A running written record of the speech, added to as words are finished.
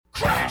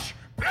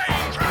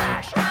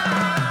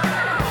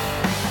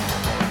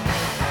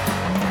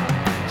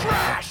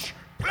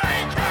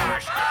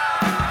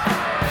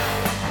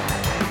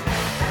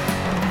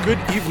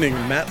Good evening,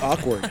 Matt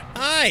Awkward.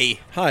 Hi.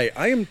 Hi,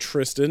 I am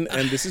Tristan,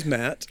 and this is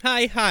Matt.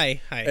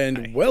 Hi.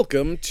 And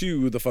welcome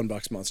to the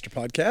Funbox Monster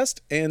Podcast.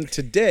 And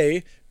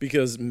today,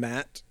 because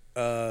Matt,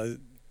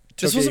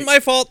 This wasn't my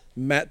fault.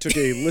 Matt took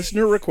a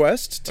listener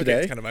request today, Okay,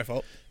 it's kind of my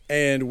fault.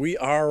 and we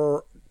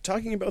are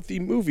talking about the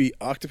movie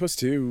Octopus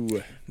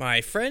 2.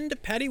 My friend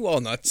Patty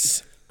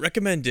Walnuts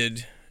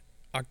recommended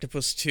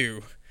Octopus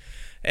 2.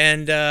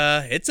 And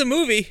it's a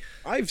movie.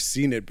 I've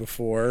seen it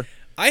before.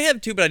 I have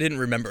too, but I didn't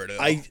remember it at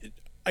all.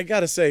 I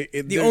gotta say,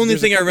 the only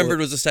thing I remembered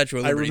was the Statue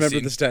of Liberty I remember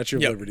scene. the Statue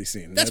of Yep. Liberty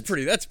scene. That's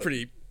pretty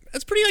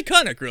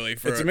iconic, really,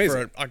 for It's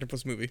amazing. an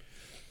Octopus movie.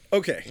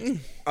 Okay.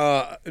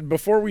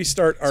 Before we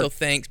start our So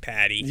thanks,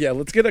 Patty. Yeah,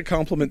 let's get a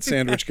compliment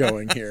sandwich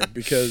going here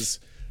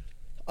because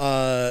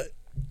I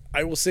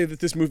will say that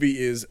this movie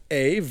is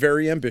A,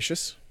 very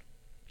ambitious.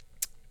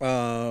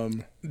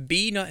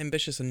 B, not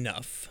ambitious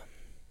enough.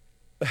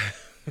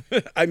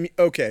 I mean,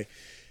 okay.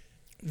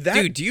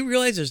 Dude, do you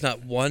realize there's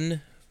not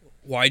one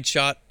wide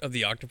shot of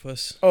the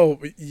octopus? Oh,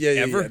 yeah.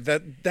 Ever?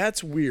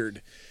 That's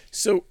weird.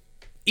 So,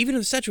 Even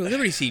in the Statue of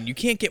Liberty scene, you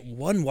can't get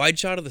one wide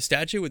shot of the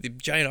statue with the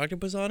giant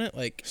octopus on it.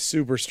 Like,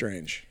 super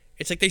strange.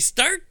 it's like they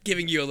start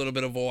giving you a little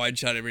bit of a wide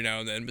shot every now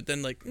and then, but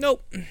then like,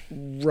 nope.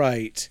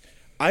 Right.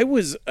 I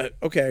was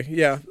okay,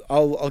 yeah.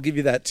 I'll give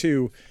you that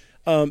too.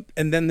 And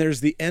then there's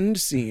the end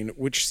scene,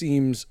 which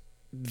seems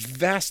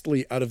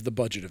vastly out of the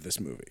budget of this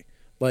movie.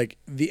 Like,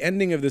 the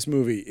ending of this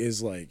movie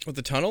is like, With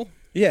the tunnel?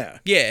 yeah.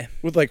 Yeah.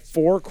 With like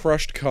 4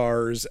 crushed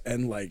cars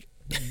and like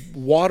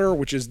water,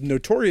 which is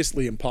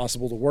notoriously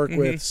impossible to work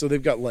with. So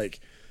they've got like,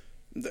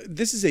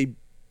 this is a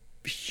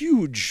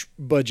huge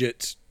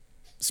budget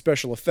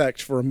special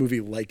effect for a movie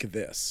like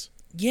this.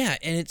 Yeah,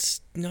 and it's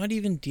not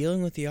even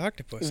dealing with the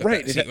octopus. at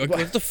Right. that scene. Like,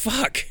 what the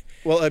fuck?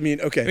 Well, I mean,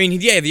 okay. I mean,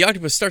 yeah, the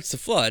octopus starts to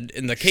flood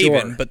in the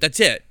cave-in, Sure. but that's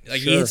it. Like,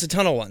 he Sure. hits the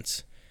tunnel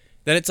once.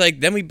 Then it's like,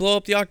 then we blow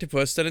up the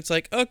octopus, then it's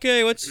like,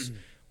 okay, let's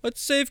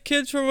save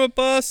kids from a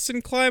bus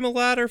and climb a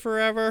ladder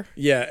forever.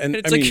 yeah, and And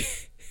it's I like...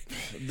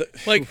 mean,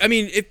 Like, I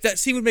mean, if that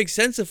scene would make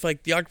sense if,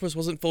 like, the octopus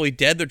wasn't fully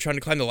dead, they're trying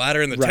to climb the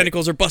ladder and the Right.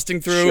 tentacles are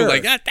busting through. Sure.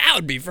 Like, that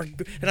would be...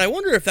 And I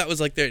wonder if that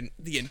was, like, the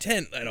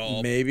intent at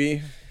all.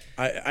 maybe.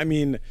 I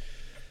mean,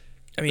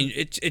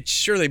 It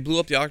sure, they blew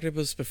up the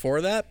octopus before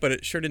that, but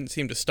it sure didn't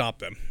seem to stop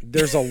them.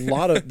 there's a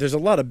lot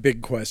of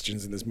big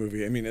questions in this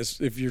movie. I mean,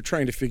 if you're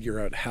trying to figure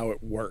out how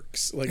it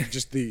works, like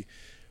just the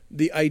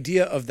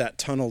idea of that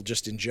tunnel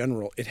just in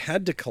general, it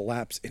had to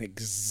collapse in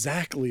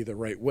exactly the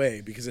right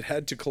way because it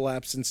had to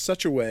collapse in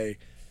such a way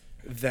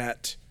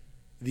that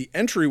the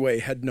entryway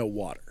had no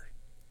water.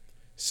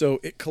 So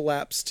it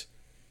collapsed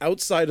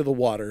outside of the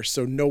water,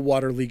 so no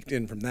water leaked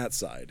in from that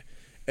side.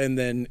 And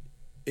then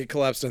it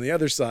collapsed on the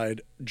other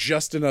side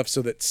just enough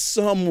so that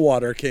some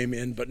water came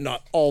in, but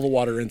not all the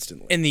water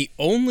instantly. And the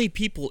only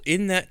people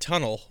in that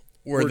tunnel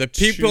were the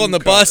 2 people on the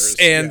bus cars,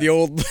 and yeah. the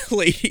old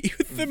lady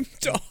with the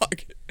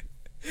dog.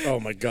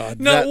 Oh my God!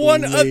 Not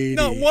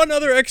that one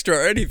other extra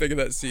or anything in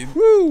that scene.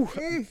 Woo!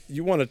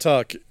 You want to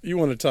talk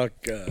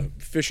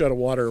fish out of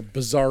water,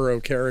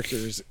 bizarro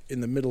characters in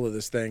the middle of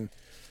this thing.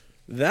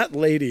 That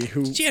lady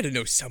who, She had to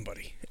know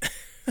somebody.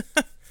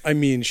 I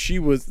mean,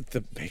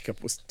 the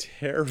makeup was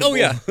terrible. Oh,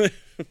 yeah.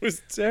 It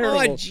was terrible.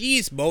 Oh,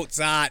 jeez,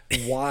 Mozart.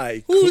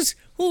 Why?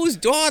 Whose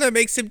daughter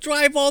makes him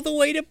drive all the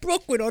way to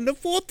Brooklyn on the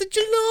 4th of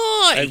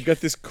July? I've got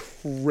this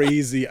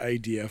crazy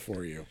idea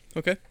for you.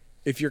 Okay.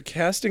 If you're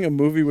casting a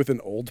movie with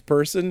an old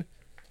person,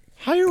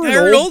 hire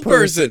Hire an old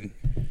person.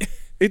 person.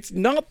 It's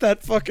not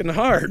that fucking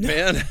hard,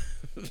 man.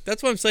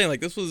 That's what I'm saying. Like,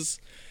 this was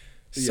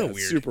so Yeah,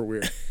 weird. super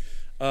weird.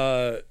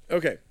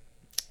 Okay,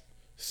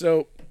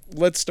 so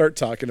let's start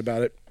talking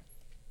about it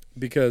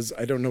because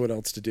I don't know what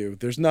else to do.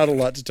 There's not a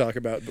lot to talk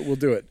about, but we'll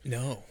do it.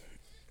 No.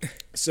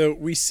 So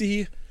we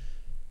see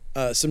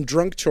some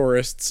drunk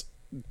tourists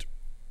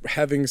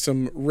having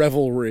some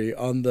revelry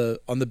on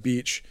the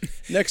beach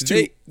next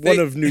to one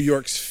of New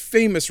York's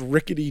famous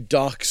rickety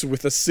docks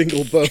with a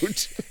single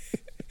boat.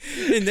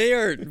 And they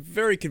are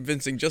very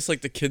convincing, just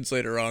like the kids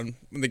later on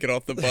when they get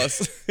off the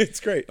bus. It's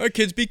great. Our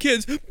kids be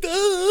kids.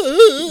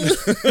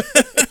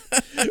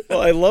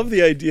 Well, I love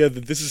the idea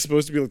that this is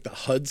supposed to be like the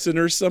Hudson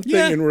or something,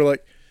 Yeah. and we're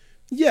like,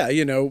 yeah,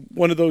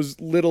 one of those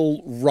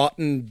little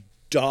rotten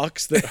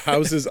docks that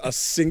houses a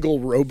single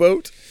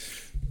rowboat.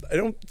 I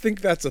don't think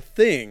that's a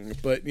thing,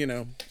 but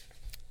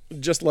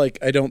just like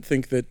I don't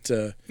think that.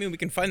 I mean, we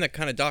can find that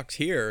kind of docks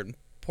here in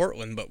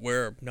Portland, but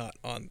we're not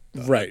on.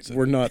 Right, Hudson.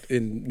 we're not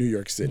in New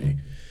York City.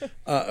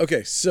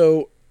 Okay,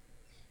 so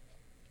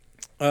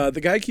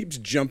the guy keeps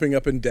jumping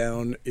up and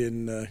down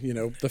in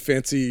the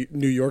fancy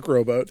New York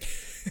rowboat,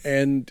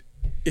 and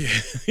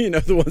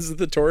the ones that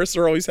the tourists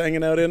are always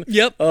hanging out in.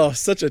 Yep. Oh,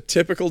 such a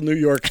typical New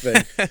York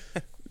thing.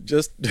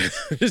 just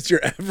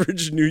your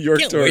average New York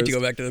Can't tourist. wait to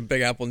go back to the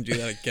Big Apple and do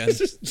that again.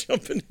 Just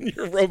jumping in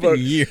your rowboat.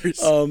 Years.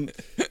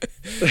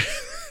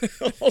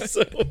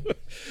 Also,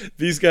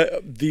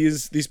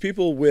 these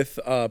people with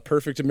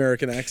perfect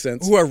American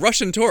accents Who are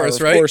Russian tourists,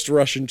 are, right? Of course,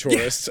 Russian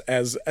tourists,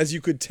 as you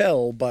could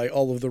tell by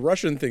all of the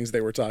Russian things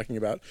they were talking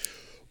about.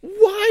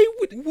 Why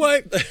would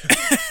What?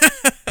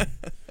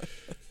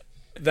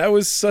 That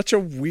was such a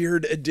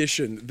weird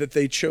addition that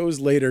they chose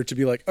later to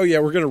be like, oh yeah,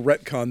 we're going to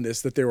retcon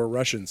this, that they were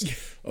Russians.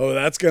 Oh,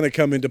 that's going to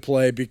come into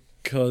play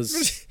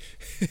because...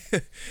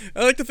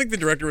 I like to think the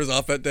director was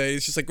off that day.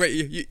 He's just like, great,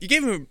 you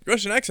gave him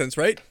Russian accents,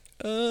 right?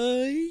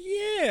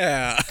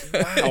 Yeah.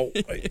 Wow.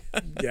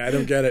 Yeah, I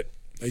don't get it.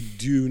 I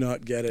do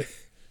not get it.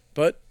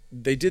 But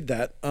they did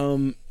that.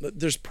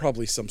 There's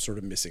probably some sort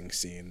of missing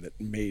scene that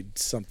made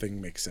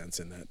something make sense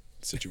in that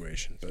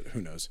situation, but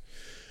who knows?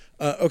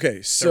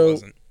 Okay, so... There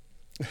wasn't.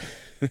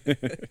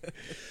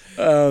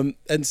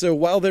 And so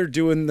while they're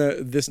doing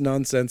this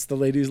nonsense, the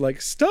lady's like,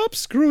 stop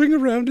screwing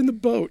around in the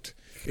boat,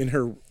 in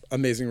her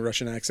amazing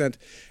Russian accent.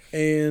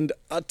 And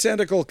a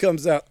tentacle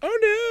comes out.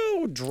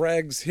 Oh no!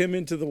 Drags him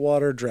into the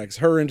water, drags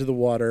her into the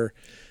water.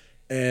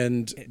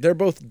 And they're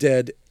both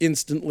dead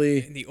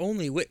instantly. And the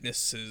only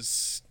witness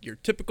is your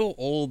typical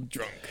old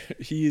drunk.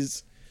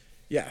 He's,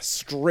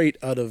 straight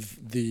out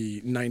of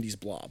the 90s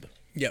Blob.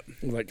 Yep.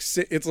 Like,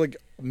 it's like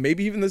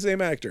maybe even the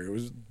same actor. It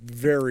was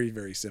very,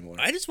 very similar.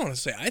 I just want to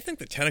say, I think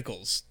the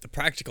tentacles, the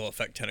practical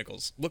effect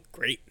tentacles, look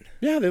great.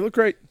 Yeah, they look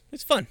great.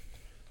 It's fun.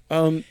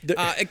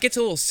 It gets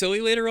a little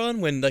silly later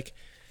on when, like,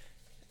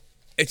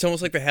 it's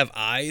almost like they have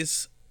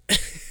eyes.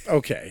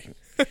 Okay.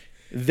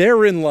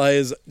 Therein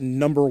lies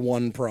number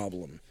one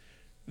problem.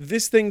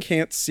 This thing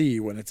can't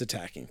see when it's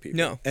attacking people.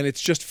 No. And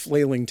it's just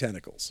flailing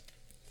tentacles.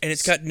 And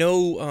it's got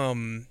no,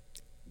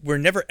 we're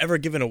never ever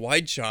given a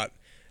wide shot.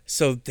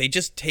 So they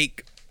just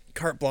take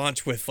carte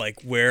blanche with,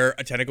 like, where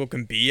a tentacle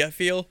can be, I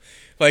feel.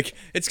 Like,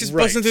 it's just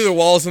busting through the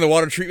walls in the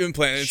water treatment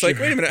plant. And it's like,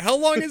 wait a minute, how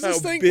long is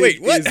this thing? Big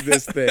Wait, what? is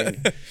this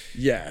thing?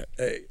 Yeah.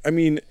 I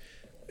mean,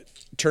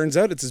 turns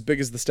out it's as big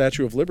as the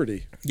Statue of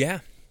Liberty. Yeah.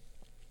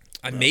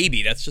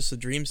 Maybe. That's just a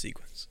dream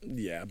sequence.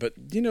 Yeah, but,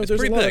 you know, It's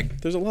there's pretty big.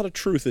 there's a lot of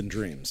truth in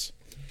dreams.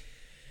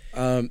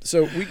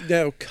 So we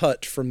now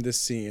cut from this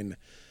scene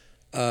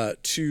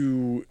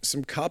to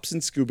some cops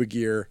in scuba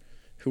gear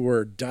who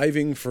are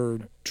diving for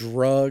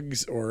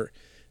drugs, or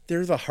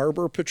they're the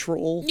harbor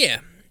patrol. Yeah.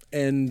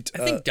 And I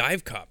think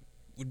dive cop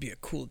would be a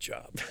cool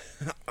job.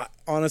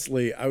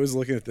 honestly, I was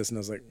looking at this and I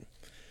was like,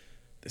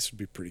 this would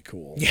be pretty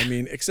cool. Yeah. I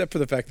mean, except for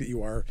the fact that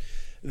you are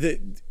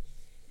the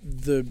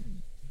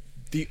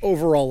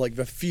overall, like,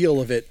 the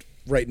feel of it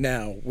right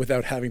now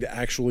without having to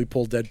actually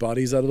pull dead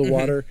bodies out of the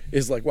water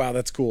is like, wow,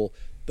 that's cool.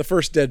 The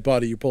first dead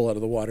body you pull out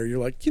of the water, you're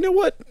like, you know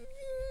what?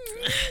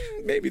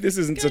 Maybe this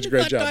isn't such a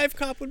great job. Dive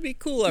cop would be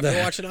cool after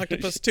watching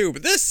Octopus 2,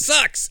 but this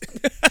sucks.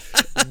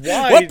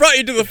 Why? What brought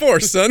you to the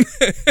force, son?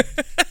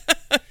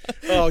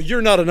 Oh,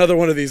 you're not another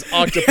one of these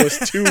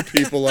Octopus 2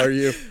 people, are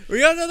you? We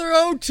got another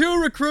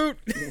O2 recruit.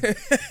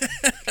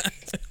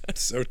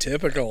 So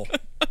typical.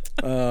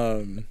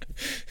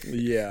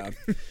 Yeah.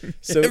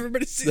 So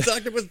everybody sees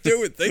Octopus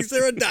 2 and thinks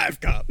they're a dive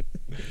cop.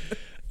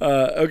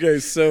 Okay,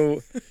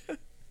 so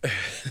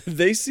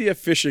they see a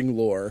fishing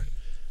lure.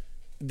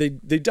 They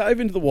dive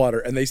into the water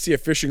and they see a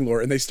fishing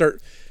lure and they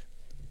start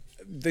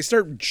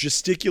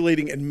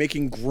gesticulating and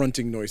making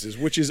grunting noises,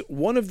 which is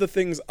one of the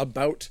things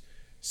about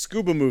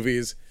scuba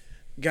movies.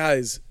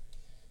 Guys,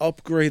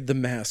 upgrade the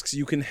masks.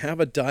 You can have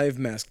a dive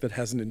mask that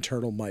has an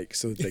internal mic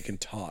so that they can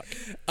talk.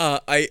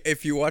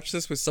 If you watch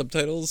this with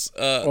subtitles,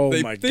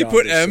 they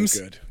put they're M's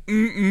so good.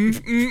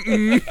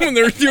 when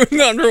they're doing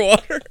the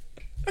underwater.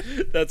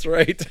 That's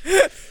right.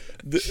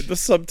 The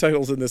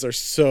subtitles in this are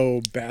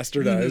so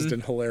bastardized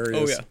and hilarious.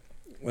 Oh, yeah.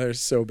 They're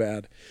so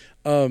bad.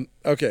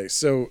 Okay,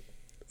 so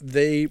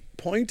they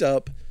point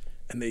up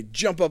and they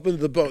jump up into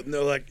the boat and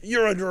they're like,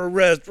 you're under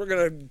arrest. We're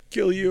going to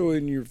kill you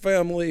and your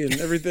family and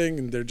everything.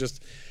 And they're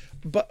just...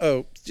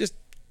 just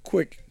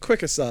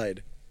quick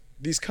aside.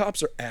 These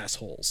cops are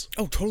assholes.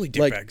 Oh, totally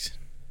Like, dickbags.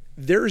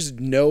 There's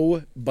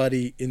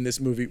nobody in this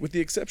movie, with the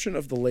exception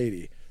of the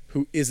lady,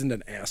 who isn't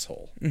an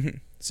asshole. Mm-hmm.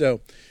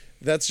 So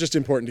that's just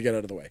important to get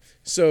out of the way.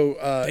 So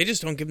They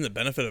just don't give him the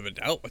benefit of a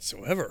doubt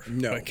whatsoever.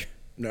 no. Like,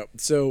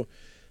 So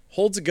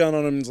holds a gun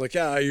on him and is like,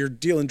 you're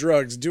dealing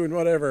drugs, doing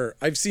whatever.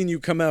 I've seen you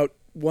come out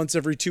once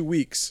every 2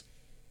 weeks.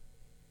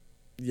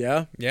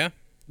 Yeah? yeah.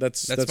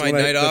 That's my when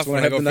night that's off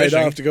when I when I have go the night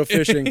fishing. off to go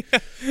fishing.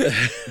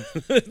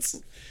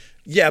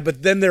 Yeah,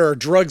 but then there are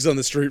drugs on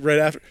the street right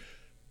after.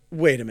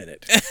 Wait a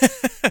minute.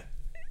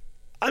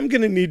 I'm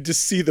going to need to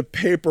see the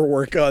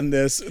paperwork on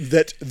this,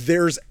 that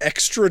there's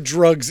extra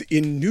drugs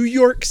in New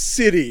York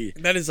City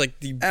That is like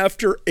the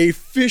after a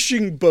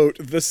fishing boat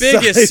the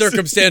biggest size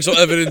circumstantial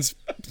evidence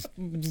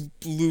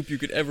loop you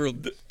could ever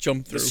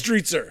jump The through.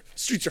 streets are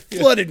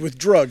flooded with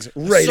drugs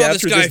right saw this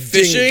after guy this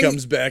ding fishing.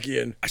 comes back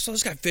in. I saw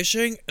this guy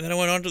fishing, and then I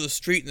went onto the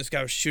street, and this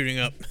guy was shooting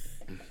up.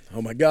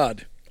 Oh my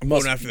God.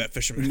 Going after that He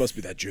fisherman. must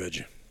be that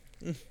judge.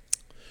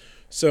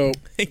 So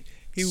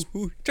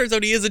Who turns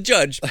out he is a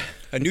judge.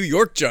 A New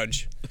York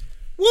judge.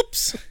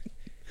 Whoops.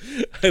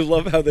 I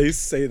love how they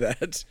say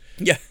that.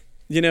 Yeah.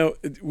 You know,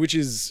 which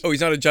is... Oh, he's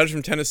not a judge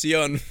from Tennessee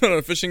on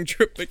a fishing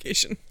trip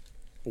vacation.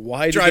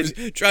 Why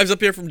drives up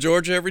here from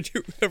Georgia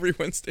every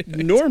Wednesday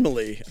night.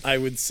 Normally, I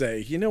would say,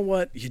 you know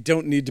what? You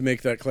don't need to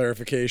make that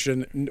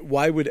clarification.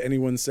 Why would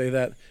anyone say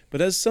that? But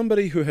as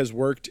somebody who has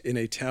worked in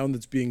a town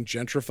that's being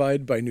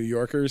gentrified by New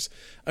Yorkers,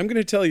 I'm going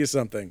to tell you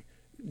something.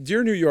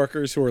 Dear New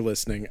Yorkers who are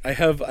listening, I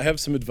have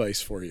some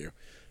advice for you.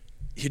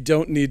 You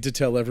don't need to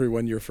tell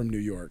everyone you're from New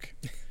York.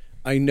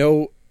 I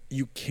know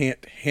you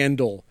can't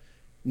handle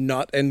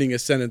not ending a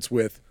sentence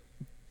with,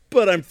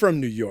 but I'm from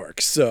New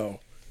York,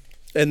 so...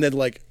 And then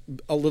like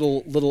a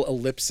little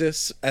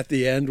ellipsis at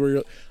the end where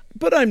you're,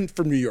 but I'm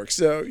from New York,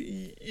 so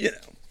you know.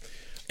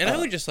 And I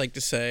would just like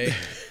to say,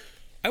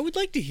 I would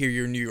like to hear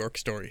your New York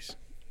stories.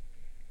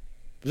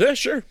 Yeah,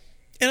 sure.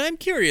 And I'm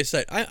curious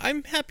that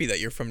I'm happy that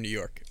you're from New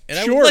York, and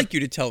I Sure. would like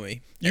you to tell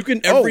me. You can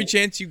every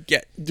chance you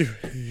get. You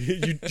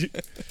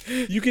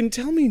can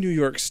tell me New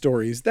York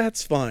stories.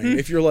 That's fine.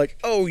 If you're like,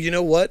 oh, you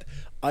know what?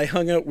 I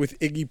hung out with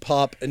Iggy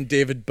Pop and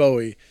David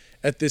Bowie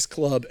at this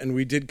club and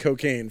we did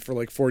cocaine for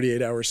like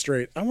 48 hours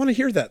straight. I want to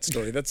hear that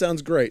story. That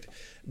sounds great.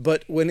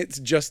 But when it's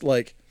just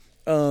like,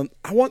 I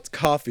want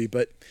coffee,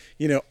 but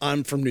you know,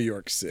 I'm from New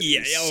York City.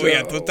 Yeah,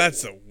 so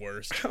that's the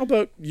worst. how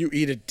about you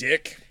eat a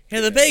dick?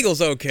 Yeah, the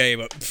bagel's okay,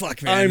 but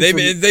fuck, man, I'm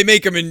they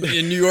make them in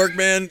New York,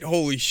 man.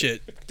 Holy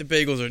shit, the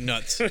bagels are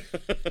nuts.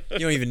 You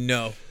don't even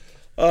know.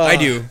 I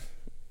do,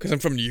 because I'm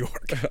from New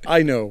York.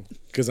 I know,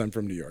 because I'm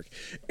from New York.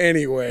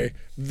 Anyway,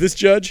 this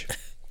judge,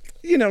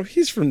 you know,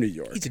 he's from New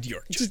York. He's a New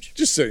York judge.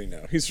 Just so you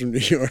know, he's from New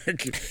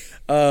York.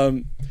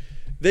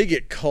 They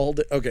get called.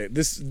 Okay,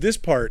 this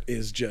part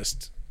is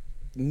just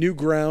new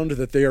ground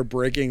that they are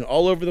breaking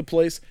all over the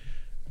place.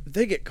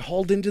 They get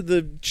called into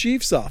the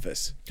chief's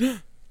office.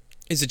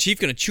 Is the chief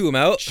gonna chew him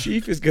out?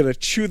 Chief is gonna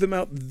chew them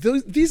out.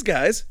 These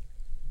guys,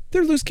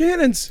 they're loose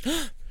cannons.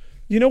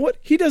 You know what?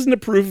 He doesn't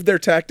approve of their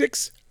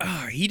tactics.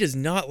 He does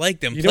not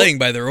like them playing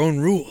by their own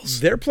rules.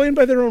 They're playing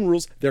by their own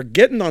rules. They're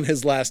getting on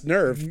his last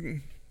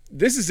nerve.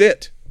 This is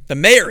it. The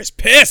mayor is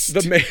pissed.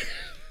 The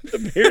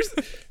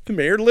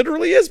mayor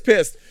literally is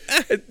pissed.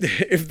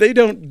 If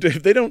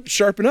they don't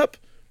sharpen up,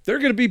 they're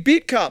going to be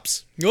beat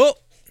cops. Well,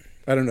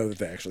 I don't know that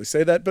they actually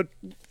say that, but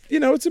you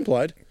know, it's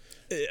implied.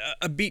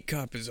 A beat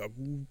cop is a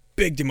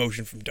big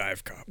demotion from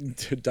dive cop.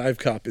 Dive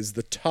cop is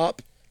the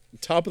top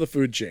of the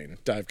food chain.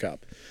 Dive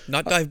cop,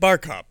 not dive bar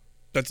cop.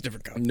 That's a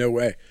different cop. No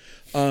way.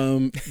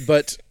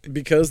 But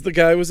because the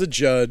guy was a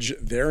judge,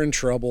 they're in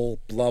trouble.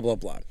 Blah blah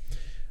blah.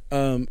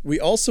 We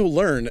also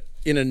learn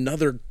in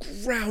another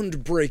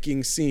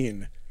groundbreaking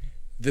scene,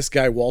 this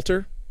guy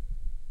Walter,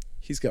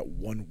 he's got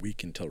 1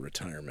 week until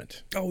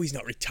retirement. Oh, he's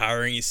not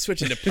retiring. He's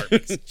switching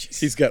departments.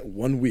 He's got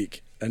 1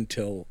 week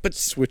until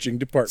switching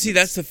departments. See,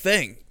 that's the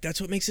thing.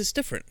 That's what makes this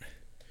different.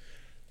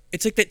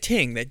 It's like that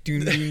ting, that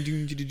doon doon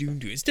doon doon doon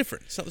doon. It's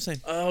different. It's not the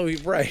same. Oh,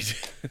 right.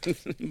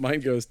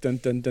 Mine goes dun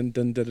dun dun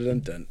dun dun dun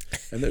dun,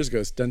 and theirs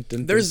goes dun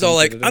dun. Theirs is all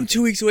like, I'm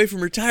 2 weeks away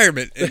from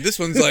retirement, and this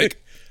one's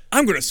like,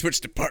 I'm gonna switch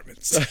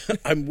departments.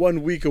 I'm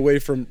 1 week away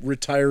from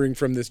retiring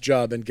from this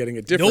job and getting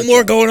a different. No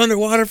more job. going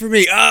underwater for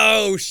me.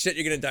 Oh shit,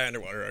 you're gonna die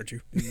underwater, aren't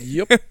you?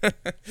 Yep.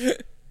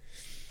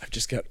 I've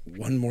just got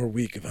 1 more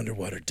week of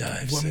underwater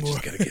dives. I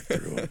just gotta get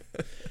through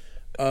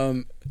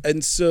them.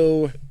 And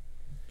so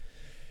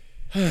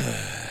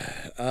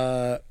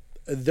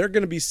they're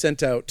gonna be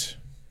sent out.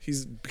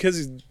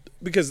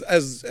 Because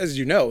as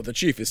you know, the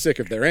chief is sick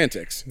of their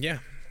antics. Yeah.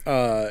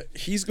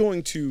 He's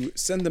going to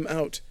send them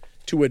out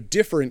to a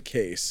different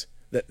case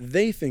that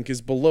they think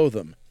is below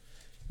them.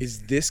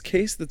 Is this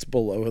case that's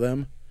below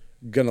them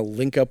gonna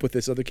link up with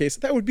this other case?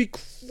 That would be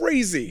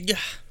crazy. Yeah.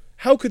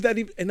 How could that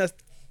even... And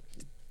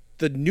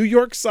the New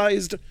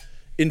York-sized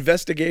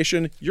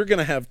investigation, you're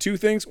gonna have two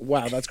things?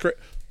 Wow, that's crazy.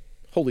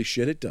 Holy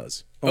shit, it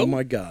does. Oh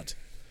my God.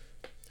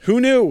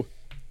 Who knew?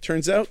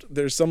 Turns out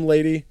there's some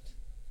lady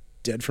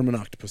dead from an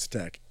octopus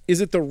attack. Is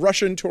it the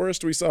Russian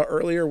tourist we saw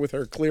earlier with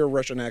her clear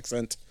Russian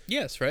accent?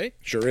 Yes, right?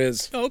 Sure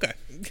is. Oh, okay.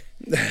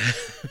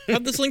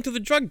 How'd this link to the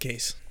drug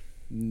case?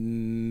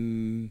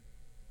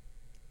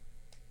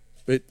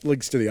 It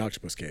links to the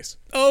octopus case.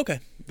 Oh, okay.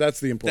 That's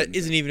the important That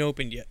isn't even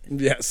opened yet.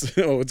 Yes.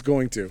 Oh, it's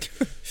going to.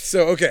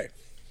 So, okay.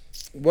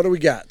 What do we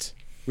got?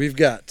 We've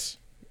got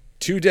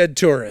 2 dead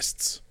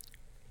tourists.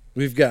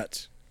 We've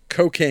got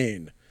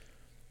cocaine.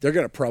 They're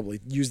going to probably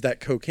use that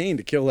cocaine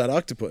to kill that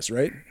octopus,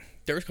 right?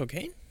 There was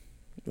cocaine?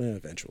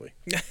 Eventually.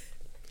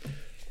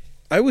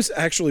 I was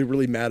actually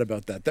really mad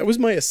about that. That was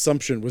my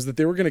assumption, was that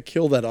they were going to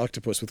kill that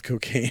octopus with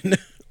cocaine.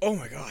 Oh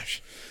my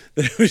gosh.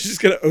 That it was just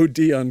going to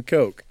OD on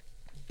coke.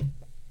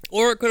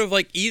 Or it could have,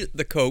 like, eat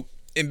the coke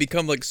and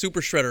become, like,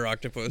 Super Shredder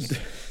Octopus.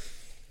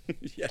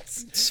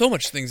 Yes. So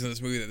much things in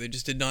this movie that they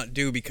just did not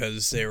do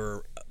because they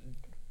were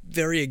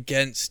very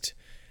against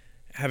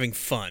having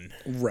fun.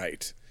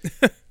 Right.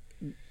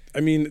 I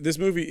mean, this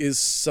movie is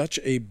such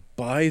a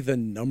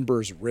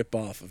by-the-numbers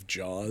ripoff of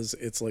Jaws.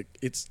 It's like,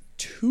 it's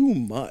too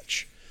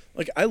much.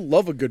 Like, I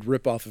love a good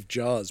ripoff of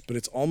Jaws, but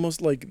it's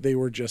almost like they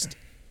were just...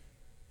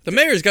 The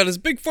mayor's got his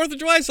big 4th of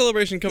July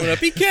celebration coming up.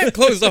 He can't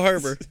close the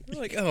harbor.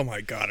 You're like, oh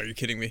my God, are you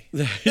kidding me?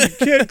 You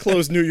can't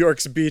close New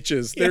York's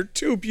beaches. They're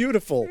too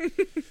beautiful.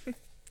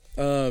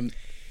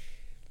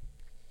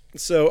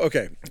 So,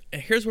 okay.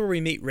 Here's where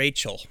we meet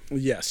Rachel,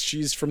 Yes,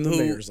 she's from the who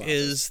mayor's office.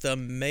 is the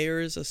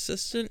mayor's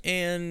assistant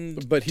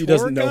and But he tour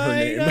doesn't know her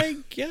guide, name. I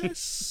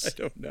guess. I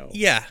don't know.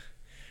 Yeah.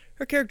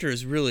 Her character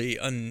is really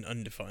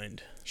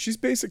undefined. She's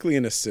basically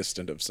an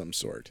assistant of some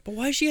sort. But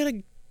why she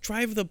gotta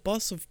drive the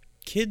bus of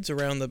kids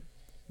around the...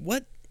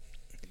 What?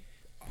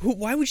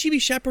 Why would she be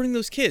chaperoning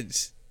those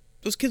kids?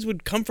 Those kids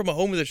would come from a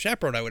home with a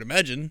chaperone, I would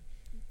imagine.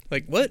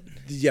 Like, what?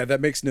 Yeah, that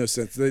makes no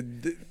sense.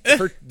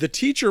 The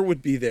teacher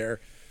would be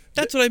there.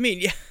 That's what I mean,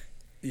 yeah.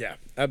 Yeah,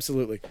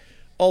 absolutely.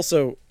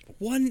 Also,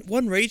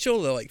 One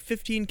Rachel to like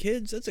 15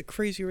 kids? That's a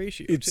crazy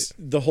ratio.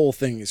 the whole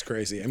thing is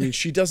crazy. I mean,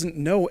 she doesn't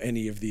know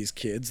any of these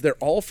kids. They're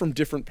all from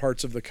different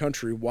parts of the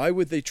country. Why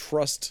would they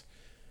trust?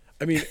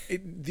 I mean,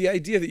 the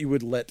idea that you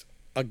would let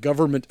a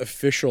government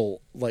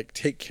official like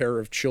take care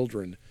of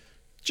children,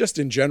 just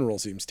in general,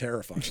 seems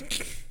terrifying.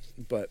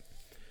 But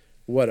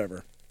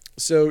whatever.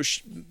 So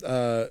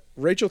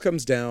Rachel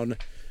comes down.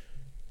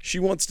 She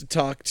wants to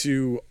talk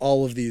to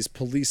all of these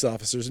police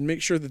officers and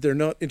make sure that they're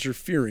not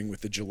interfering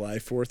with the July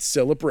 4th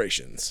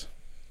celebrations.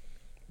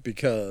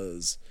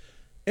 Because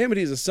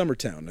Amity is a summer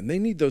town, and they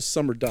need those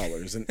summer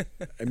dollars. And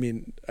I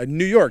mean,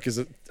 New York is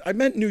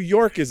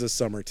a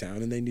summer town,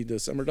 and they need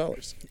those summer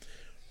dollars.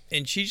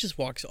 And she just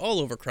walks all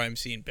over crime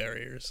scene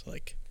barriers,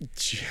 like...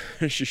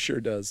 She sure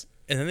does.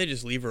 And then they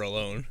just leave her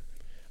alone.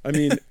 I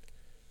mean,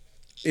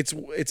 it's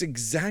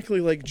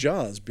exactly like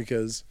Jaws,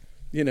 because...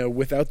 You know,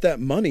 without that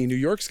money, New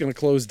York's going to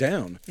close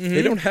down. Mm-hmm.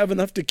 They don't have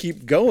enough to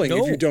keep going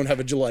if you don't have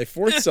a July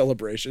 4th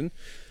celebration.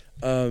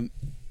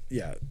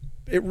 Yeah,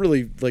 it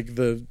really,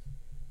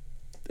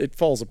 it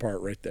falls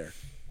apart right there.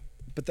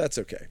 But that's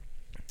okay.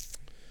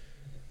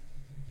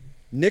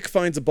 Nick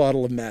finds a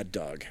bottle of Mad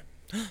Dog.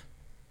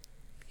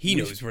 He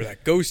knows where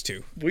that goes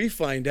to. We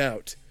find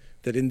out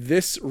that in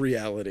this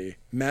reality,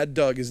 Mad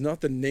Dog is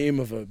not the name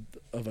of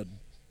a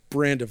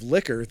brand of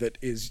liquor that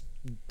is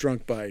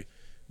drunk by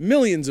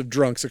millions of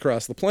drunks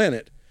across the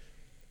planet.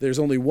 There's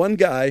only one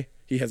guy.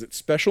 He has it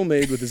special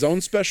made with his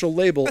own special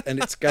label, and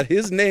it's got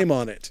his name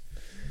on it.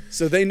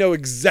 So they know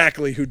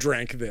exactly who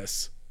drank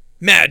this.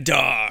 Mad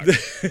Dog!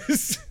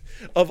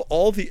 Of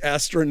all the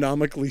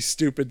astronomically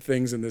stupid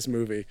things in this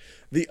movie,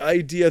 the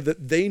idea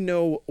that they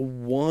know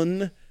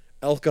one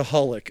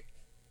alcoholic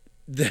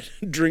that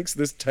drinks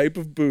this type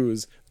of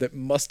booze that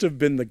must have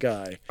been the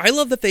guy. I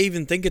love that they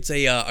even think it's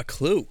a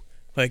clue.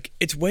 Like,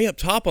 it's way up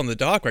top on the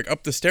dock, like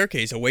up the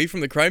staircase, away from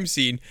the crime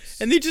scene,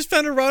 and they just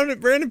found a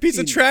random piece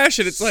of trash,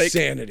 and it's like...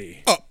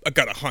 Sanity. Oh, I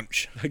got a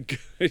hunch.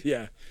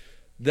 Yeah,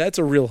 that's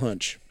a real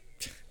hunch.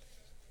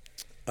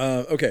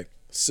 Okay,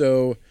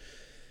 so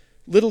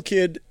little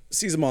kid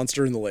sees a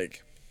monster in the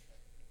lake.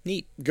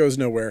 Neat. Goes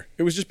nowhere.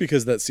 It was just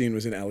because that scene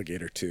was in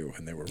Alligator 2,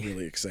 and they were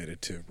really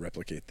excited to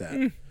replicate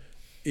that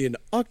in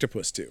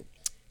Octopus 2.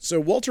 So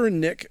Walter and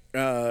Nick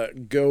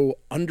go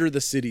under the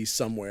city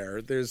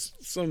somewhere. There's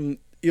some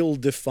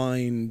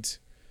ill-defined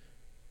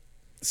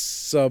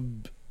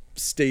substation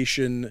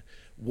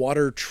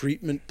water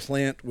treatment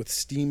plant with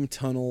steam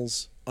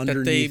tunnels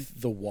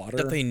underneath the water.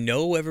 That they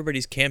know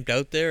everybody's camped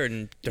out there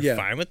and they're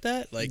fine with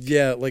that? Like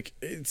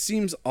it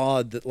seems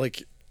odd that,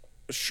 like,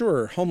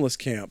 sure, homeless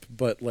camp,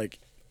 but like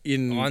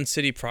on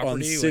city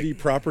property?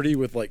 Property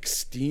with like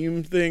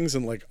steam things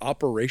and like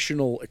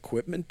operational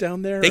equipment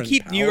down there. They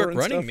keep New York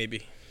running,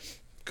 maybe.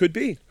 Could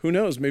be. Who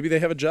knows? Maybe they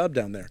have a job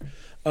down there.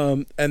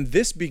 And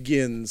this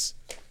begins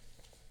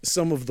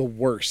some of the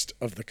worst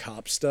of the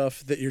cop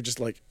stuff that you're just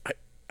like,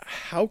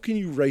 how can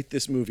you write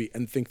this movie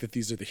and think that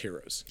these are the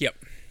heroes? Yep.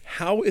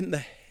 How in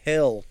the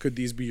hell could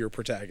these be your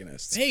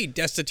protagonists? Hey,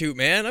 destitute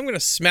man, I'm going to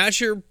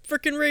smash your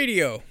frickin'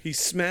 radio. He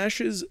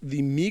smashes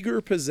the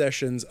meager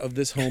possessions of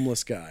this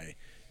homeless guy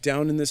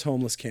down in this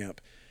homeless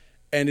camp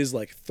and is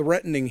like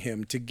threatening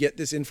him to get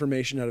this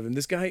information out of him.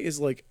 This guy is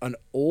like an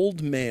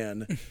old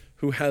man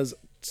who has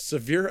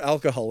severe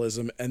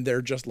alcoholism, and they're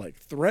just like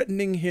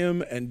threatening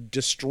him and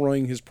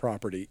destroying his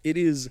property. It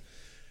is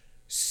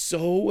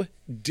so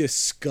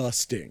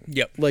disgusting.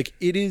 Yep. Like,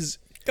 it is...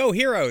 Go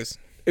Heroes.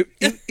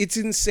 It's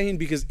insane,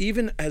 because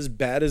even as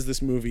bad as this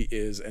movie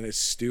is and as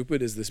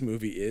stupid as this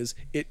movie is,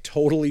 it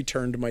totally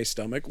turned my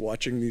stomach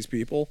watching these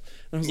people.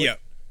 And I was like,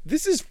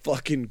 this is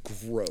fucking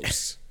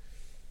gross.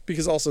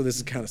 Because also this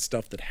is kind of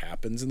stuff that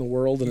happens in the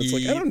world, and it's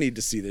like, I don't need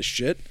to see this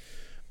shit.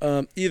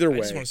 Either way.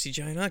 I just want to see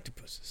giant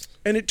octopuses.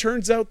 And it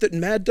turns out that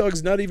Mad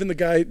Dog's not even the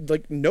guy,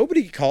 like,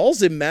 nobody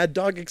calls him Mad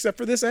Dog except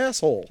for this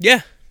asshole.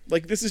 Yeah.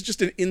 Like, this is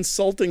just an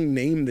insulting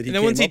name that he came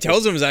up with. And then once he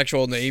tells him his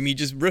actual name, he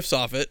just riffs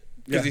off it,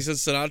 because he says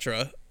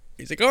Sinatra.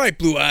 He's like, all right,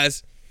 Blue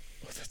Eyes.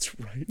 Oh, that's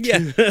right.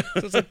 Yeah. So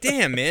it's like,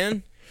 damn,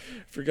 man.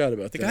 Forgot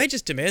about that. The guy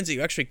just demands that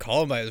you actually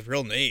call him by his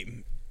real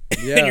name.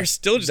 Yeah. And you're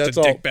still just a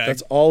dickbag.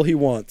 That's all he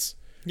wants.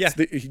 Yeah.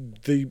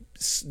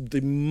 It's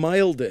the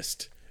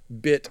mildest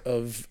bit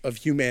of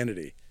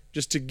humanity.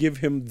 Just to give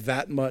him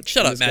that much.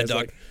 Shut up, Mad Dog.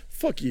 Like,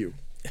 fuck you.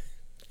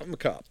 I'm a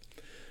cop.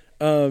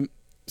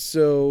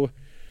 So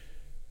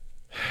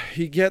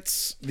He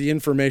gets the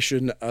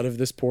information out of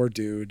this poor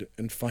dude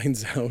and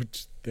finds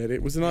out that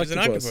it was an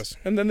octopus.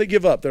 And then they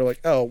give up. They're like,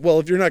 oh, well,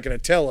 if you're not going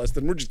to tell us,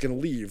 then we're just going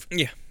to leave.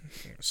 Yeah.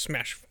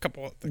 Smash a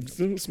couple of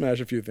things. Smash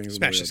a few things.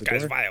 Smash this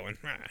guy's violin.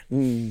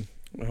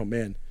 Oh,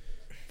 man.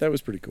 That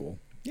was pretty cool.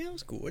 Yeah, it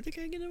was cool. Where'd the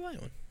guy get a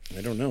violin?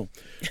 I don't know.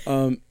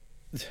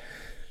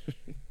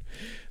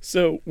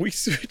 So we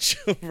switch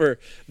over.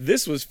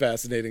 This was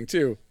fascinating,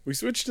 too. We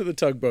switch to the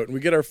tugboat, and we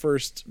get our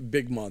first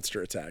big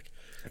monster attack.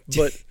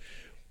 But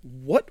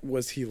what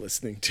was he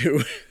listening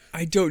to?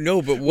 I don't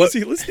know, but what... Was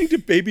he listening to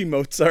Baby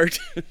Mozart?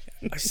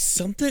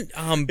 Something...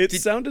 It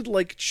sounded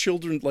like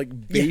children,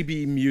 like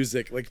baby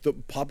music, like the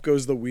Pop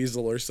Goes the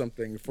Weasel or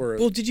something for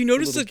Well, did you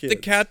notice that the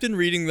captain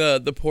reading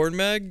the porn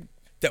mag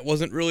that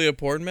wasn't really a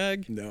porn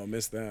mag? No,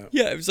 missed that.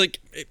 Yeah, it was like...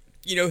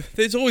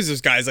 there's always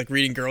those guys like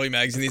reading girly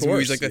mags in these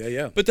movies like that.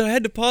 Yeah. But then I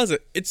had to pause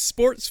it. It's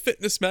Sports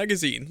Fitness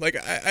Magazine. Like,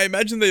 I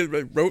imagine they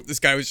wrote this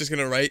guy was just going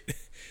to write...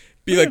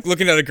 Be like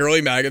looking at a girly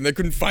mag and they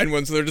couldn't find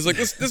one, so they're just like,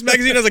 this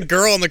magazine has a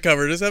girl on the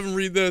cover. Just have him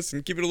read this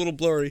and keep it a little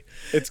blurry.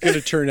 It's going to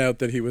turn out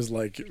that he was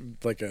like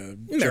a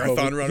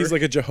marathon runner. He's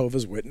like a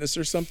Jehovah's Witness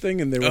or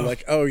something, and they were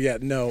like, "Oh yeah,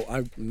 no,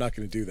 I'm not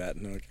going to do that."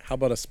 And they're like, "How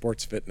about a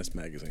sports fitness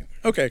magazine?"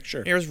 Okay,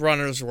 sure. Here's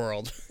Runner's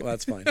World. Well,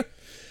 that's fine.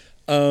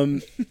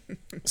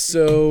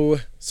 So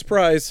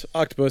surprise,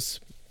 octopus.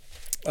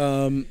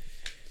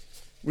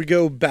 We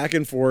go back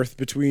and forth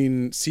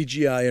between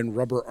CGI and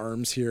rubber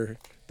arms here.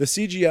 The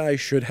CGI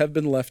should have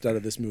been left out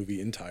of this movie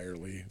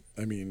entirely.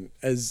 I mean,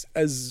 as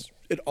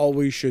it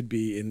always should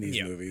be in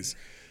these movies.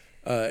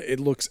 It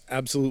looks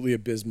absolutely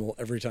abysmal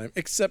every time,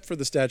 except for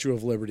the Statue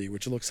of Liberty,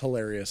 which looks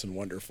hilarious and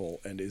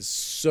wonderful and is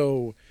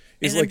so...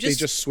 It's like they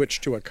just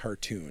switched to a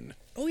cartoon.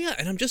 Oh, yeah,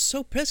 and I'm just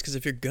so pissed because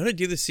if you're going to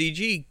do the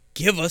CG,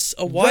 give us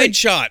a wide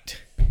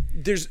shot.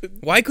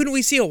 Why couldn't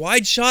we see a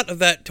wide shot of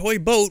that toy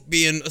boat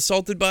being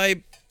assaulted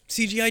by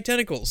CGI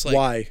tentacles? Like,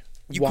 why?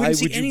 You couldn't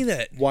see any of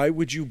that. Why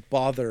would you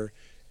bother...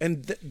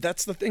 And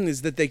that's the thing,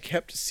 is that they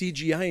kept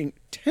CGIing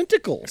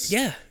tentacles.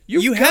 Yeah.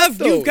 You've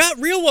got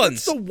real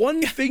ones. That's the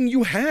one thing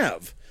you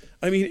have.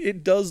 I mean,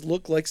 it does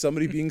look like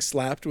somebody being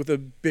slapped with a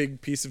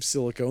big piece of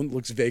silicone. It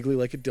looks vaguely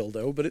like a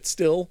dildo, but it's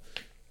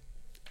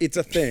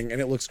a thing,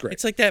 and it looks great.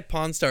 It's like that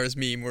Pawn Stars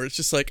meme where it's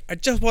just like, I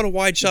just want a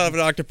wide shot of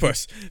an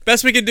octopus.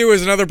 Best we can do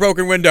is another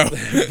broken window.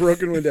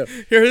 Broken window.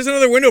 Here's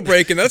another window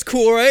breaking. That's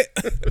cool, right?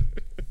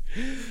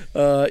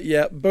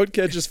 Boat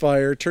catches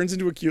fire, turns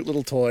into a cute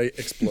little toy,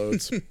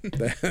 explodes.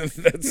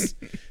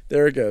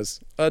 There it goes.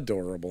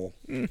 Adorable.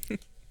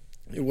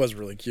 It was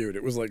really cute.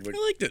 It was like I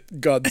liked it.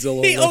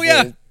 Godzilla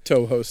level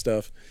Toho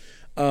stuff.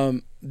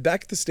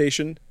 Back at the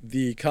station,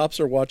 the cops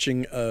are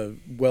watching a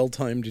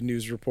well-timed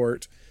news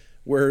report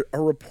where a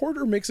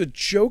reporter makes a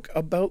joke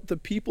about the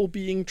people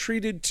being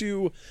treated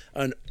to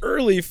an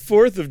early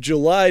 4th of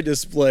July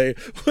display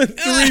when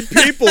 3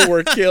 people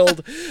were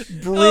killed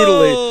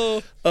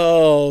brutally.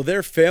 Oh,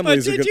 their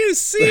families But did you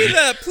see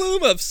that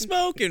plume of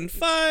smoke and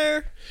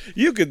fire?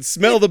 You could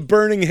smell the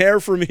burning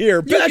hair from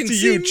here. Back to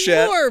you,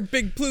 Chet. More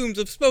big plumes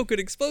of smoke and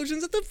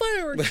explosions at the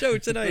fireworks show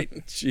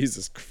tonight.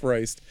 Jesus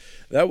Christ.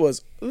 That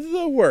was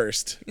the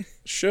worst.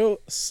 Show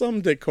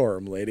some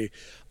decorum, lady.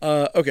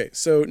 Okay,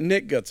 so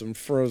Nick got some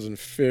frozen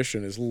fish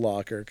in his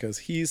locker because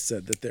he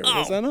said that there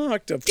was an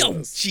octopus. Oh,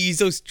 jeez,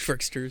 those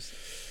tricksters.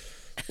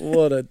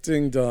 What a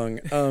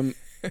ding-dong.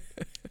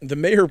 The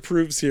mayor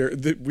proves here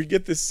that we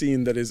get this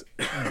scene that is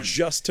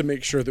just to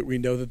make sure that we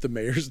know that the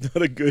mayor's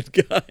not a good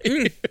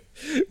guy,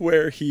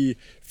 where he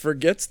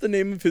forgets the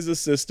name of his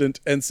assistant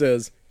and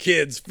says,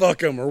 "Kids,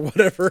 fuck him," or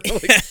whatever.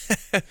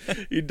 Like,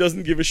 he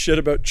doesn't give a shit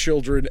about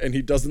children, and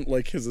he doesn't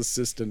like his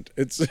assistant.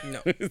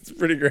 It's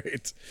pretty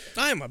great.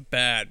 I'm a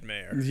bad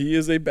mayor. He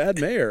is a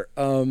bad mayor.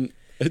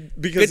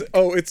 Because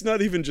it's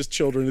not even just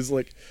children. It's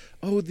like,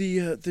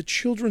 the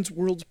Children's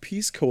World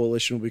Peace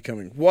Coalition will be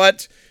coming.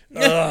 What?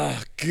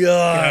 Oh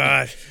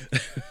God.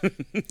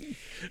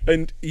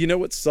 And you know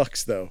what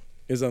sucks though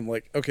is I'm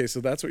like, okay, so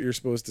that's what you're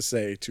supposed to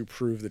say to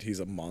prove that he's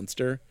a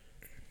monster.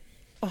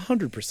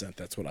 100%.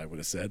 That's what I would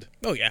have said.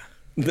 Oh yeah.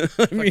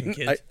 I mean,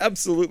 kids. I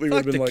absolutely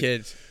would have been like,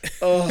 kids.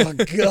 Oh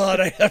God,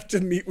 I have to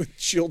meet with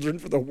children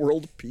for the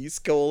World Peace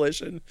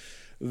Coalition.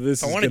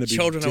 If I wanted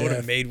children, I would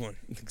have made one.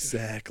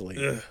 Exactly.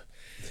 Ugh.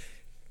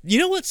 You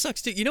know what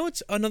sucks too? You know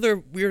what's another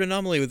weird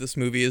anomaly with this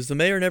movie is the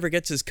mayor never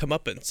gets his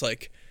comeuppance.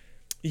 Like,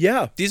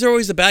 yeah, these are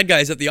always the bad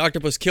guys that the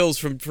octopus kills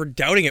for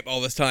doubting it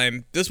all this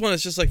time. This one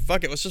is just like,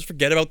 fuck it, let's just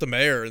forget about the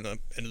mayor in the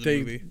end of the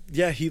movie.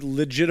 Yeah, he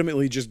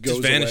legitimately just goes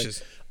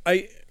vanishes.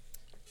 Away.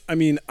 I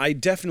mean, I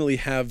definitely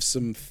have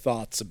some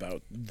thoughts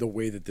about the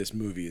way that this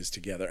movie is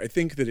together. I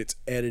think that it's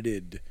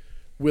edited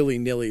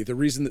willy-nilly. The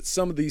reason that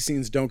some of these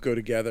scenes don't go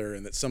together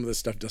and that some of this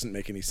stuff doesn't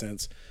make any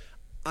sense,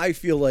 I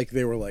feel like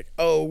they were like,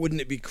 oh, wouldn't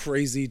it be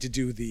crazy to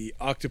do the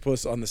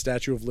octopus on the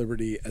Statue of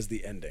Liberty as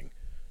the ending?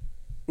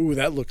 Ooh,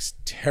 that looks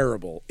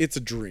terrible. It's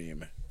a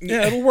dream.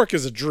 Yeah, it'll work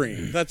as a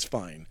dream. That's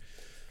fine.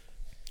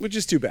 Which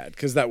is too bad,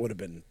 because that would have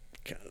been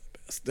kind of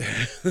the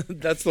best.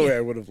 That's the way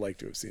I would have liked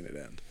to have seen it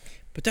end.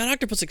 But that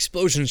octopus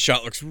explosion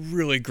shot looks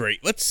really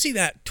great. Let's see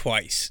that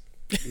twice.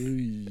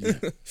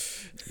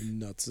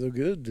 Not so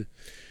good.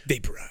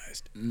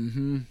 Vaporized.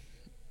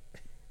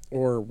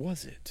 Or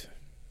was it?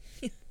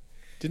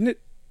 Didn't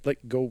it like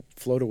go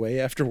float away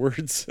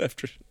afterwards?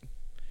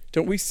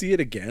 Don't we see it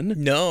again?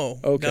 No.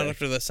 Okay. Not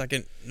after the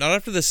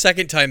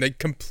second time they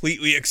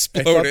completely I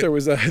exploded.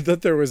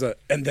 thought there was a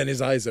and then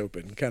his eyes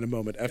open kind of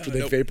moment after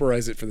they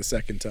vaporize it for the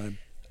second time.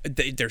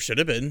 There should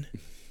have been.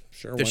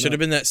 Sure. There should have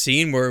been that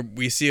scene where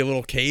we see a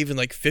little cave and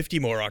like 50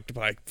 more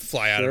octopi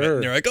fly out of it.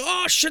 And they're like,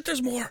 oh shit,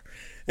 there's more.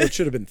 Well, it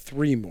should have been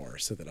 3 more,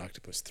 so that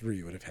Octopus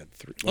 3 would have had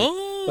 3.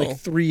 Like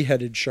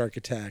 3-headed shark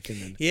attack,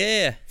 and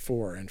then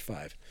 4 and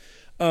 5.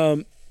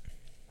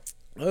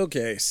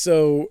 Okay,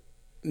 so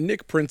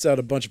Nick prints out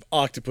a bunch of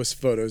octopus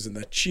photos, and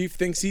the chief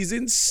thinks he's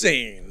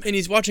insane. And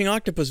he's watching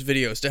octopus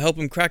videos to help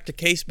him crack the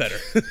case better.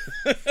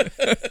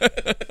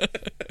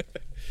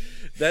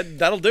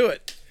 That'll do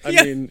it. I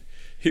mean,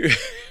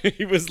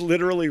 he was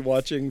literally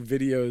watching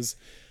videos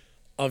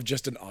of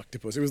just an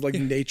octopus. It was like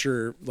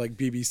nature, like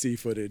BBC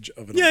footage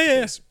of an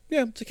octopus.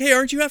 Yeah. It's like, hey,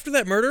 aren't you after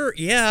that murder?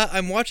 Yeah,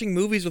 I'm watching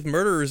movies with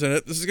murderers in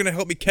it. This is going to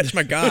help me catch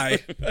my guy.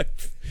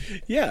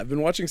 Yeah, I've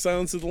been watching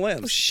Silence of the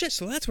Lambs. Oh, shit,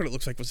 so that's what it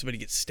looks like when somebody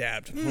gets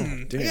stabbed.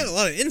 Damn. I got a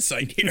lot of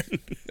insight here.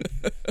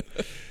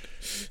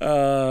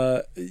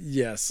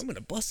 Yes. I'm going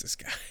to bust this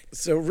guy.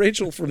 So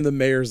Rachel from the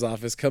mayor's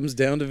office comes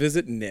down to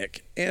visit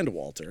Nick and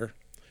Walter,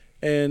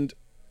 and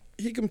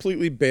he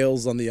completely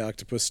bails on the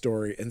octopus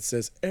story and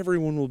says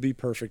everyone will be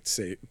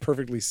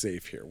perfectly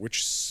safe here,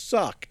 which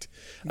sucked.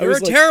 You're a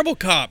terrible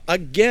cop.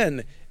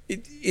 Again,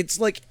 it's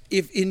like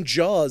if in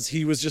Jaws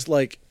he was just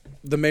like,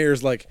 the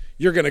mayor's like,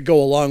 you're going to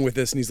go along with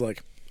this, and he's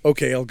like,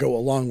 okay, I'll go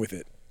along with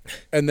it,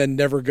 and then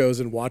never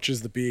goes and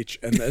watches the beach,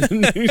 and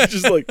then he's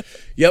just like,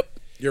 yep,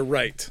 you're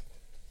right.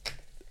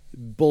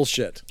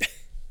 Bullshit.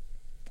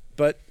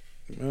 But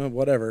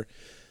whatever.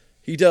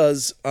 He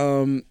does.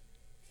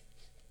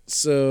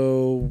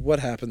 So what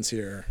happens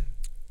here?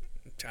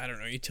 I don't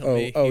know. You tell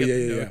me. Oh,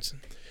 yeah.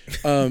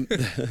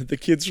 The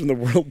kids from the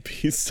World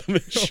Peace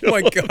Summit show Oh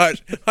my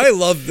god, I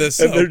love this.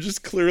 And they're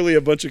just clearly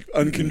a bunch of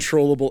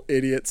uncontrollable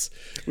idiots,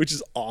 which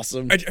is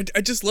awesome.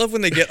 I just love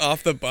when they get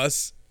off the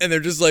bus and they're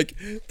just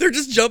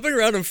jumping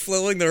around and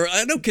flailing their.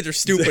 I know kids are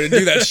stupid and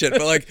do that shit,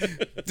 but like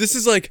this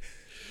is like.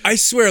 I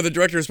swear the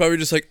director is probably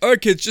just like, all right,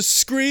 kids, just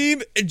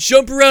scream and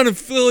jump around and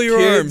flail your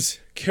arms.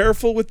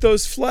 Careful with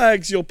those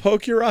flags. You'll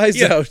poke your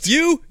eyes out.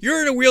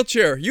 You're in a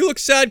wheelchair. You look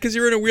sad because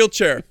you're in a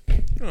wheelchair.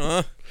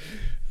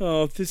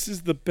 Oh, this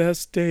is the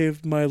best day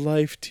of my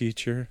life,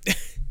 teacher.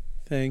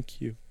 Thank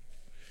you.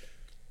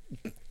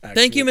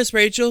 Thank you, Miss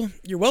Rachel.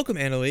 You're welcome,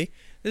 Annalie.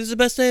 This is the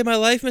best day of my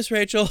life, Miss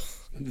Rachel.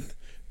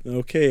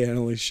 Okay,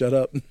 Annalie, shut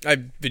up. I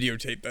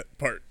videotaped that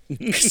part.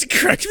 It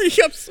cracked me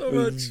up so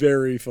much. It's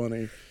very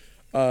funny.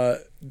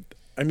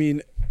 I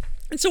mean...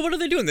 And so what are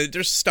they doing?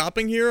 They're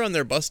stopping here on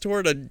their bus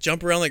tour to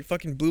jump around like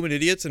fucking blooming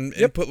idiots and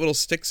put little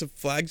sticks of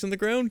flags in the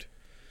ground?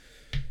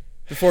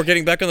 Before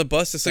getting back on the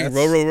bus to sing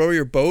row, row, row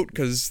your boat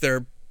because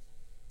they're...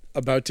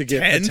 about to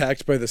get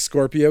attacked by the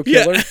Scorpio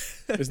Killer?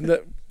 Yeah.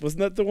 Wasn't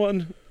that the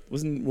one?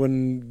 Wasn't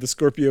when the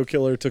Scorpio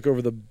Killer took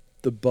over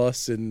the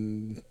bus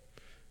in...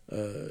 I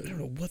don't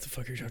know what the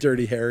fuck you're talking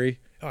Dirty Harry?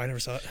 Oh, I never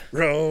saw it.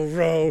 Row,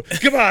 row.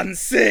 Come on,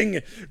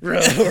 sing!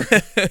 Row.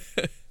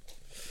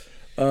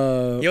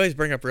 You always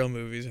bring up real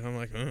movies, and I'm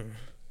like,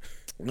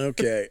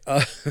 Okay.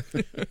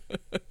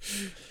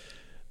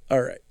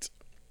 All right.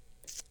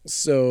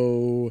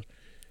 So,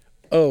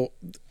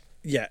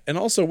 yeah, and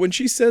also when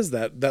she says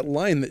that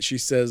line that she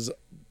says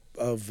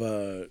of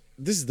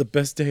 "This is the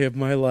best day of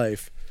my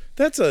life,"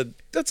 that's a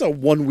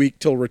 1 week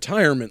till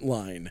retirement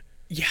line.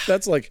 Yeah,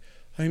 that's like,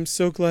 I'm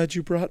so glad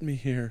you brought me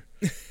here.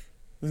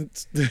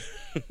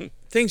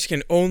 Things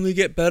can only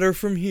get better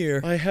from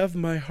here. I have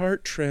my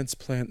heart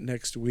transplant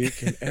next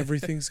week, and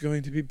everything's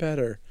going to be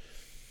better.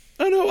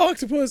 Oh no,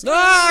 octopus!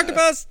 Ah,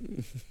 octopus!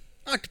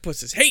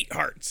 Octopuses hate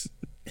hearts.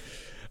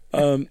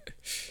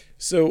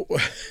 So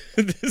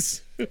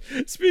this,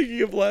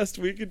 speaking of last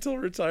week until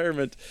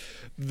retirement,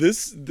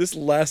 this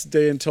last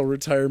day until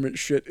retirement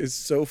shit is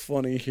so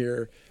funny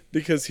here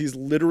because he's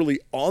literally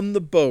on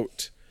the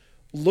boat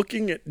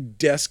looking at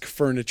desk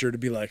furniture to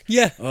be like,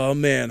 oh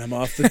man, I'm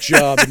off the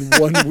job in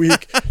 1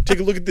 week. Take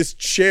a look at this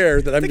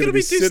chair that I'm going to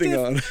be sitting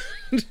on.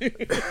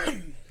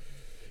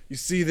 You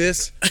see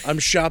this? I'm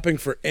shopping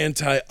for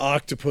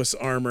anti-octopus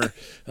armor.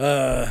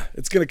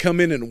 It's going to come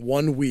in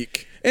 1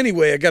 week.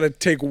 Anyway, I got to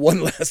take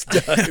one last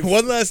dive.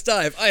 One last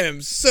dive. I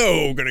am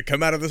so going to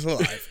come out of this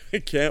alive. I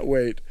can't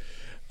wait.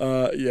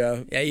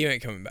 Yeah. Yeah, you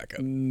ain't coming back up.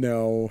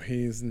 No,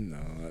 he's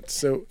not.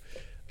 So...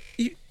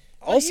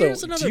 Also,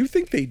 do you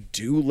think they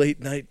do late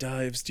night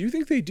dives? Do you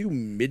think they do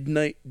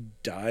midnight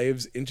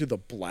dives into the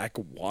black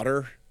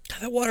water?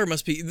 That water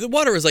must be... The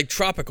water is like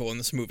tropical in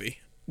this movie.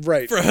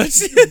 Right. For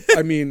us.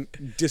 I mean,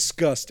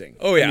 disgusting.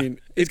 Oh, yeah. I mean,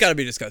 it's got to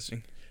be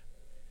disgusting.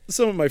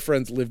 Some of my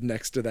friends lived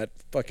next to that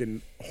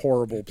fucking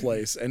horrible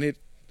place, and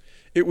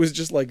it was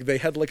just like they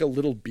had like a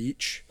little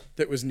beach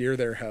that was near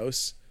their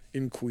house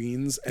in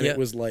Queens, and it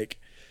was like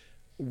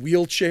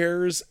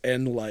wheelchairs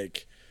and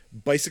like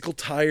bicycle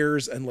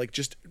tires and like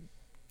just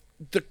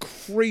the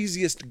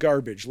craziest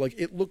garbage. Like,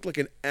 it looked like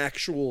an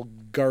actual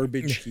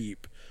garbage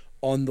heap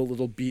on the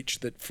little beach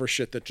for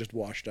shit that just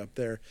washed up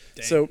there.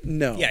 Dang. So,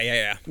 no.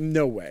 Yeah.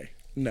 No way.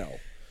 No.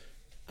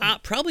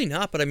 Probably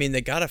not, but I mean,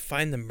 they gotta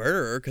find the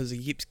murderer because he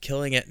keeps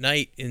killing at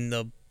night in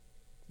the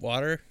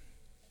water.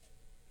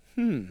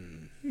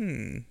 And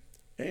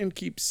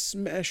keeps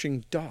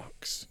smashing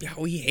docks. Yeah,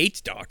 well, he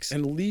hates docks.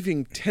 And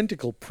leaving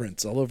tentacle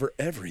prints all over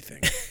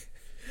everything.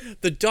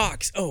 The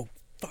docks. Oh,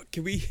 fuck.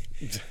 Can we...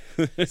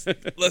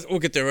 We'll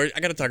get there. I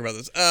gotta talk about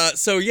this.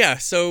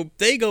 So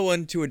they go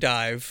into a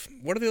dive.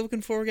 What are they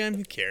looking for again?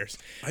 Who cares?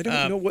 I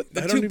don't know what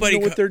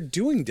they're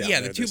doing down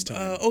there this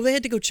time. They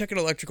had to go check an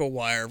electrical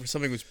wire for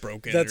something was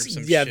broken or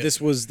some shit.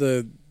 This was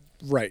the...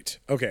 Right.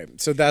 Okay,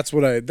 so that's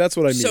what I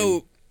mean.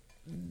 So,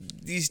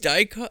 these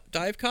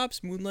dive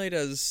cops moonlight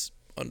as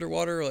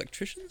underwater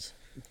electricians?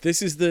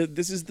 This is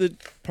the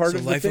part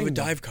of the life thing, of a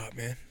dive cop,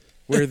 man.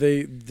 Where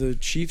the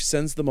chief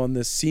sends them on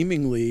this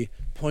seemingly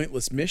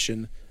pointless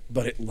mission,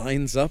 but it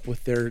lines up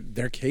with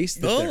their case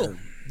that they're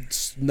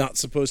not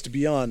supposed to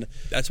be on.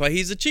 That's why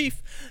he's the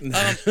chief.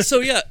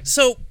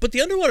 But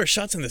the underwater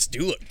shots in this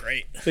do look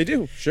great. They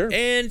do, sure.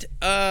 And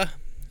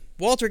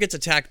Walter gets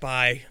attacked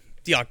by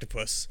the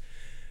octopus,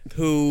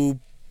 who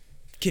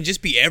can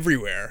just be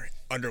everywhere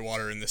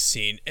underwater in this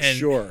scene. And,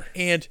 sure.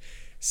 And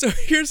so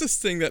here's this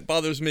thing that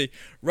bothers me.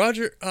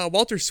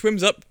 Walter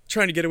swims up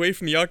trying to get away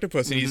from the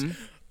octopus, and he's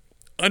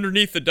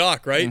underneath the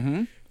dock,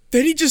 right?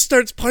 Then he just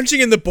starts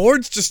punching, and the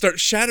boards just start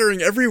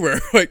shattering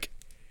everywhere. Like,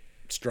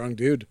 strong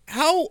dude.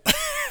 How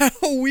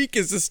weak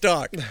is this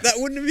dock? That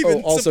wouldn't have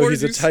even also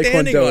he's a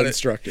Taekwondo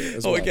instructor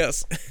as well. I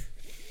guess.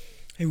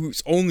 He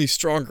was only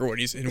stronger when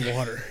he's in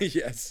water.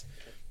 Yes.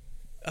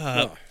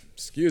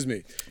 Excuse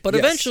me. But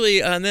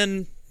eventually, and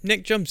then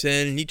Nick jumps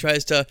in, and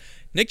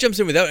Nick jumps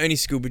in without any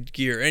scuba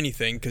gear or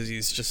anything, because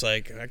he's just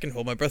like, I can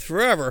hold my breath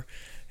forever,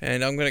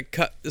 and I'm going to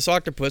cut this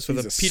octopus with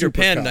a Peter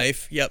Pan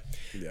knife. Yep.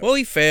 Well,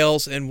 he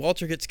fails, and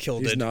Walter gets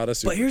killed. He's not a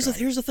super But here's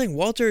the thing.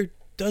 Walter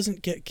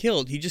doesn't get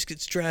killed. He just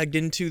gets dragged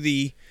into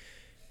the...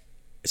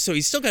 So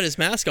he's still got his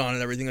mask on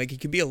and everything. Like, he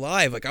could be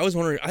alive. Like, I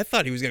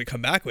thought he was going to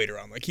come back later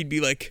on. Like, he'd be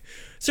like,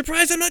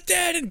 surprise, I'm not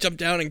dead, and jump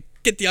down and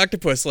get the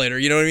octopus later.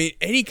 You know what I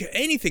mean?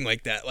 Anything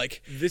like that.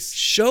 Like,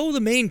 show the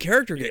main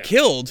character get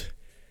killed.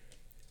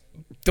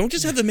 Don't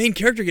just have the main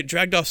character get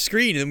dragged off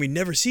screen and then we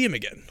never see him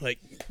again. Like,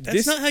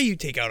 that's not how you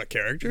take out a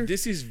character.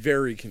 This is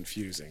very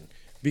confusing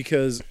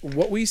because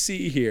what we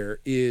see here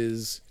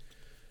is,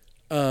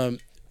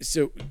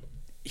 so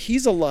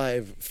he's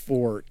alive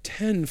for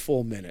 10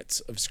 full minutes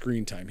of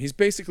screen time. He's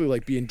basically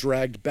like being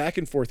dragged back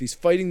and forth. He's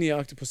fighting the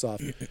octopus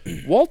off.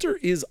 Walter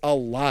is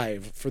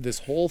alive for this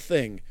whole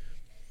thing.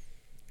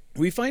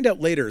 We find out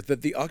later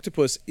that the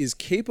octopus is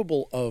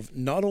capable of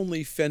not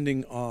only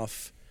fending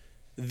off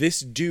this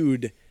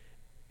dude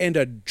and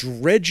a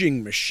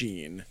dredging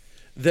machine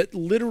that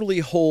literally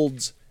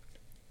holds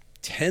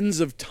tens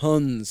of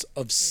tons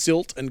of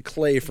silt and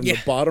clay from the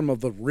bottom of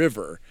the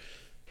river,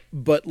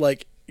 but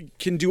like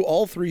can do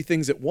all three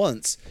things at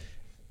once,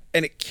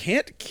 and it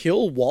can't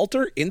kill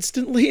Walter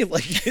instantly.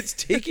 Like, it's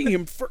taking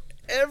him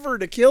forever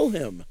to kill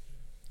him.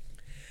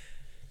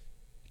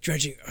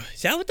 Dredging,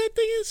 is that what that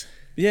thing is?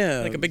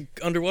 Yeah, like a big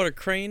underwater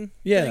crane.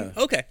 Yeah. Thing?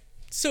 Okay.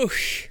 So,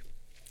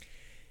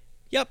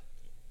 yep.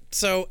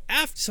 So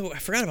I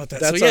forgot about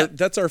that.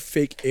 That's our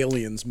fake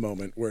aliens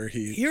moment where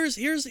he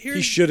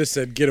should have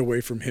said, "Get away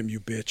from him, you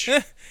bitch."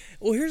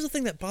 Well, here's the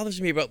thing that bothers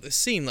me about this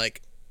scene.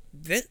 Like,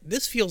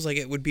 this feels like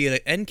it would be an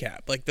end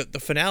cap, like the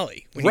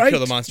finale when you kill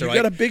the monster. You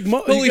got a big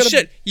holy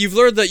shit! You've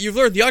lured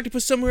the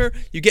octopus somewhere.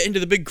 You get into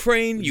the big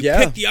crane. You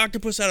pick the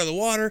octopus out of the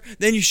water.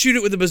 Then you shoot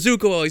it with a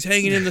bazooka while he's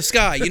hanging in the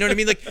sky. You know what I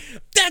mean? Like,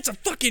 that's a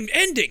fucking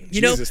ending.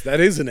 You know?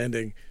 That is an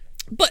ending.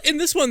 But in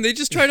this one, they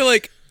just try to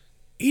like.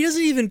 He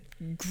doesn't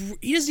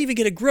even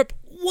get a grip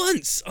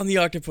once on the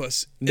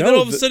octopus. And then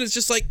all of a sudden it's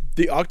just like...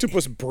 The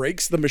octopus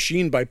breaks the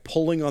machine by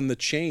pulling on the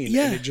chain.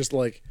 Yeah. And it just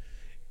like...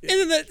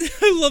 And then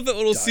I love that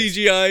little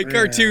CGI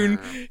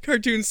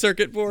cartoon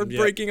circuit board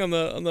breaking on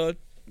the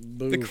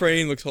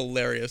crane. Looks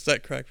hilarious.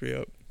 That cracked me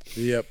up.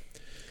 Yep.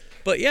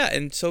 But yeah,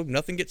 and so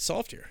nothing gets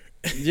solved here.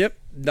 Yep.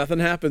 Nothing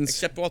happens.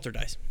 Except Walter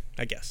dies,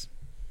 I guess.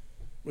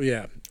 Well,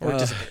 yeah. Or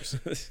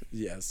disappears.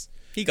 Yes.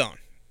 He gone.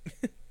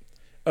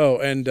 Oh,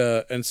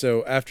 and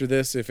so after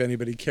this, if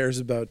anybody cares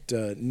about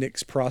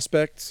Nick's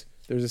prospects,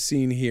 there's a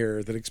scene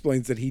here that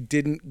explains that he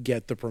didn't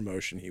get the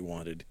promotion he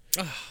wanted.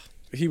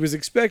 He was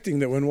expecting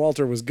that when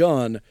Walter was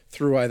gone,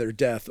 through either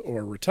death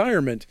or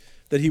retirement,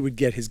 that he would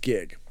get his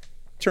gig.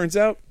 Turns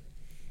out...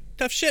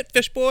 Tough shit,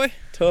 fish boy.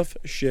 Tough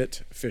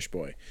shit, fish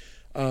boy.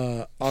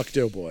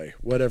 Octo boy,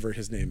 whatever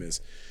his name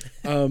is.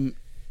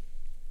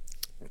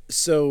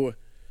 So...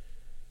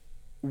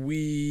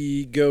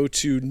 we go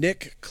to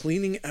Nick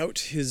cleaning out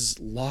his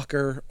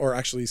locker, or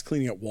actually he's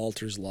cleaning out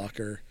Walter's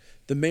locker.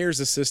 The mayor's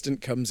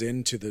assistant comes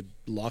into the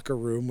locker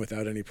room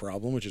without any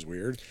problem, which is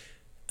weird.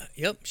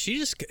 Yep,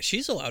 she's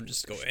allowed to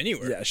just go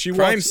anywhere. Yeah, she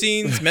crime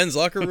scenes, men's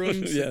locker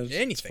rooms, yeah,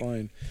 anything. It's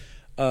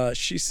fine.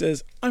 She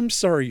says, "I'm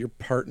sorry your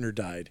partner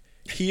died.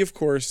 He, of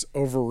course,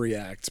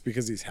 overreacts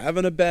because he's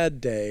having a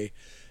bad day.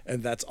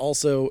 And that's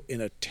also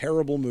in a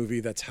terrible movie.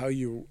 That's how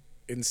you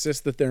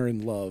insist that they're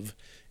in love,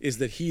 is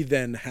that he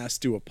then has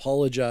to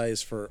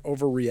apologize for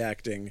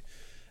overreacting.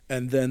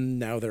 And then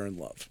now they're in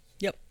love.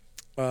 Yep.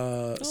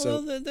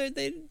 So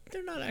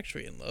they're not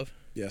actually in love.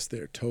 yes,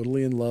 they're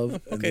totally in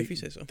love. Oh, okay, if you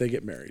say so. They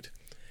get married.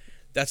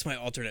 That's my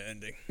alternate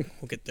ending.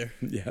 We'll get there.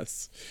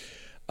 Yes.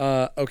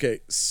 Okay,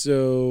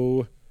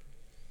 so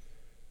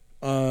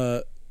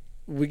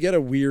we get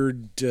a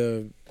weird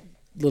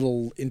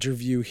little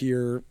interview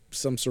here.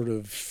 Some sort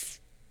of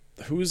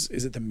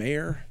is it the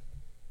mayor?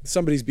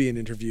 Somebody's being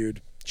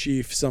interviewed.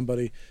 Chief,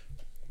 somebody.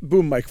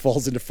 Boom, mic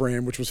falls into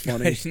frame, which was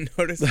funny. I didn't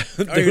notice.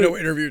 I don't even know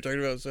what interview you're talking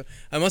about. So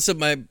I must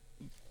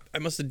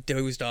have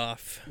dozed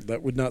off.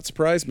 That would not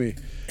surprise me.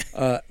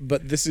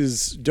 But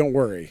don't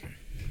worry.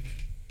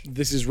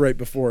 This is right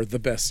before the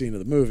best scene of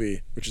the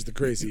movie, which is the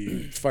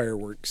crazy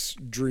fireworks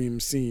dream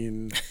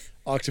scene,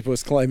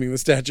 octopus climbing the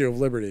Statue of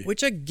Liberty.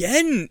 Which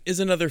again is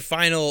another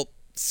final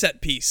set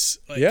piece.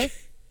 Yeah.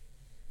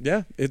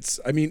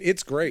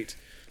 It's great.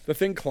 The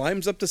thing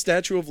climbs up the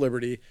Statue of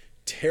Liberty,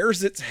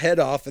 tears its head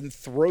off, and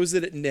throws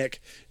it at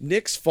Nick.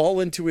 Nick's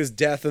fallen to his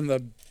death, and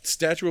the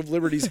Statue of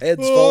Liberty's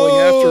head's falling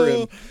after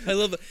him. I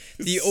love it.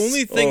 The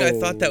only thing I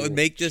thought that would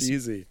make this...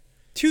 cheesy.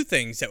 Two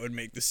things that would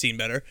make the scene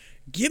better.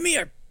 Give me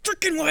a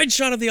freaking wide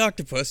shot of the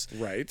octopus.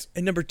 Right.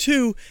 And number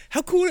two,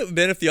 how cool would it have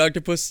been if the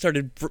octopus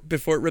started,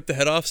 before it ripped the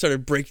head off,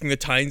 started breaking the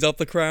tines off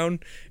the crown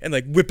and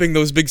like whipping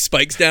those big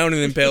spikes down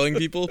and impaling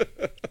people?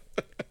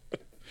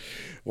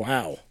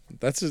 Wow.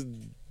 That's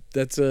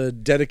a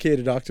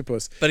dedicated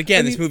octopus. But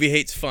again, this movie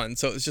hates fun,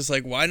 so it's just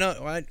like, why not?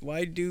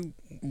 Why do...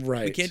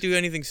 Right. We can't do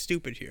anything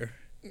stupid here.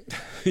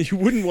 You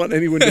wouldn't want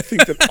anyone to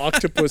think that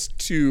Octopus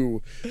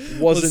 2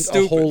 wasn't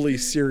a wholly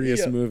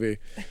serious movie.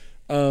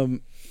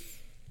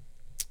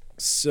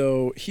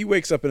 So he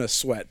wakes up in a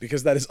sweat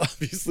because that is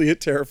obviously a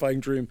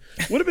terrifying dream.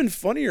 Would have been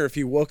funnier if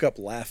he woke up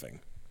laughing.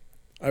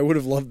 I would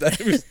have loved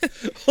that. It was,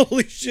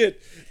 holy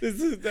shit.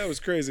 That was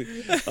crazy.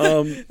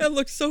 That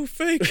looks so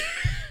fake.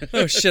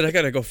 Oh, shit. I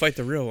got to go fight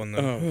the real one,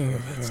 though.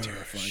 Oh, that's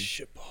terrifying.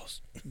 Shit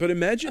balls. But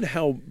imagine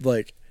how,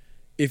 like,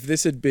 if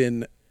this had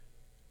been...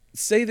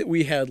 Say that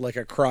we had like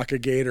a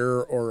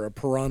crocagator or a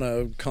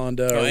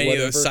piranha-conda or any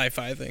whatever. of those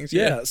sci-fi things.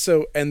 Yeah.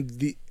 So and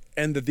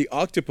that the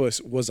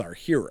octopus was our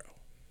hero.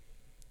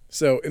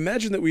 So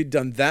imagine that we'd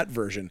done that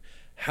version.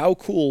 How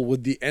cool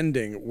would the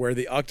ending where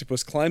the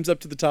octopus climbs up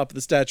to the top of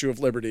the Statue of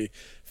Liberty,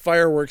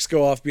 fireworks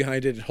go off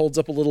behind it, it holds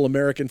up a little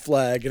American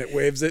flag and it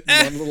waves it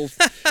in one little...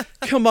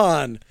 Come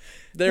on.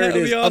 There it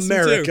is. Awesome,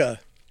 America.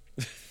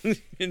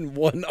 In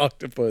one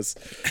octopus.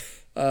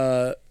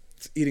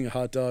 It's eating a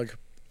hot dog.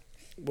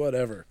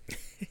 Whatever.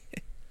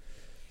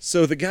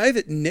 So the guy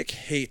that Nick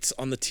hates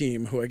on the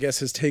team, who I guess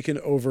has taken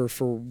over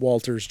for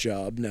Walter's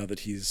job now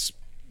that he's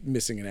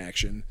missing in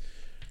action,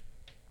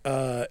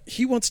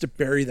 he wants to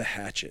bury the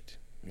hatchet.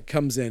 He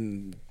comes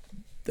in,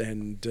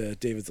 and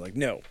David's like,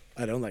 "No,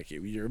 I don't like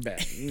you. You're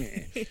bad."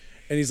 And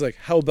he's like,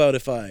 "How about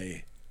if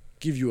I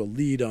give you a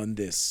lead on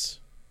this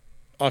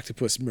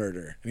octopus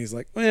murder?" And he's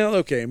like, "Well,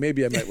 okay,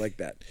 maybe I might like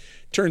that."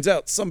 Turns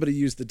out somebody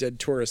used the dead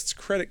tourist's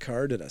credit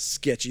card at a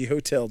sketchy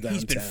hotel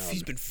downtown.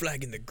 He's been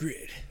flagging the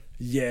grid.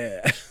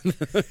 Yeah.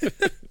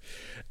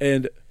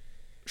 And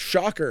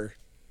shocker,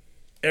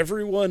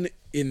 everyone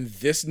in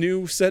this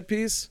new set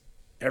piece,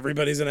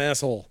 everybody's an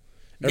asshole.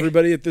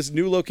 Everybody at this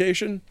new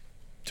location,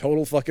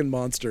 total fucking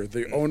monster.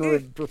 The owner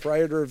and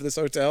proprietor of this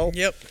hotel,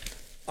 yep,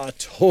 a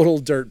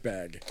total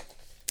dirtbag.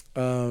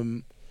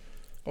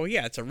 Oh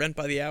yeah, it's a rent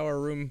by the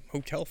hour room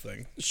hotel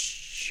thing.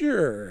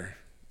 Sure.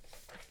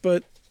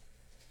 But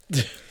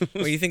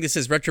well, you think this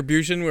is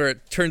Retribution, where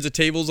it turns the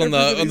tables on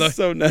the?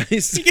 So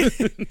nice.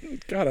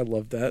 God, I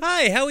love that.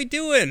 Hi, how we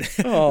doing?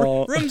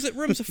 Oh, rooms are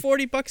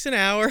 $40 an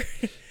hour.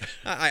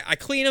 I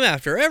clean them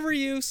after every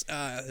use.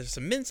 There's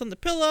some mints on the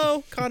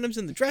pillow, condoms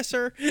in the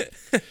dresser.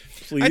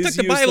 Please I took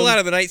the Bible them out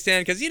of the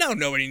nightstand because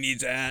nobody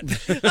needs that.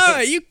 All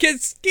right, you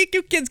kids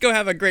go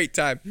have a great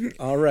time.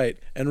 All right,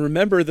 and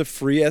remember, the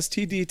free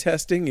STD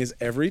testing is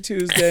every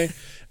Tuesday.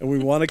 And we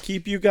want to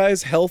keep you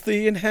guys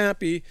healthy and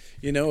happy.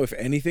 If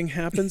anything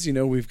happens,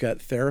 we've got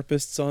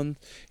therapists on.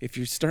 If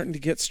you're starting to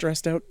get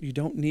stressed out, you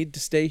don't need to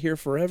stay here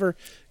forever.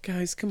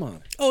 Guys, come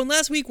on. Oh, and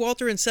last week,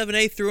 Walter in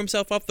 7A threw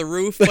himself off the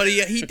roof, but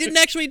he didn't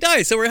actually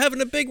die. So we're happy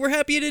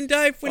he didn't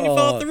die when you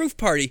fell off the roof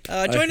party.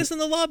 Join us in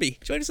the lobby.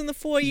 Join us in the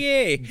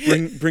foyer.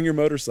 Bring your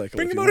motorcycle.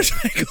 Bring your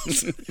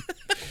motorcycles.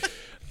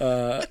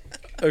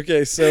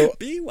 Okay, so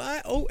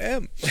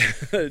BYOM.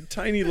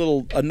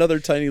 Another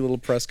tiny little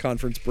press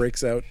conference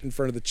breaks out in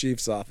front of the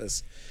chief's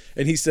office,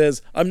 and he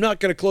says, "I'm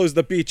not going to close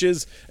the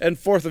beaches, and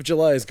 4th of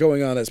July is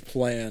going on as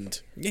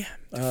planned." Yeah,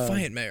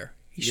 defiant mayor.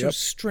 He shows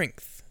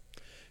strength.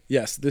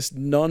 Yes, this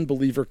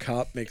non-believer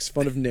cop makes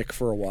fun of Nick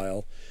for a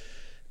while,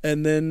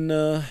 and then,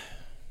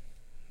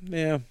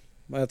 yeah,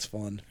 that's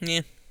fun.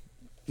 Yeah.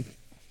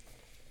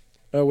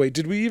 Oh wait,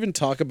 did we even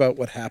talk about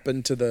what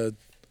happened to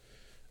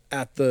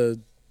at the?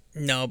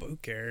 No, but who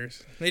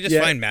cares? They just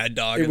find Mad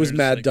Dog. It was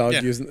Mad Dog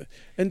using,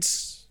 and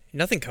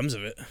Nothing comes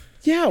of it.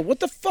 Yeah, what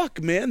the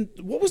fuck, man?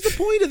 What was the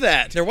point of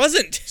that? There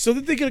wasn't. So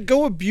that they could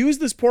go abuse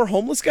this poor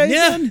homeless guy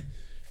Yeah. again?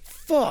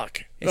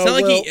 Fuck. It's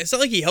not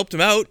like he helped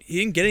him out. He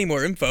didn't get any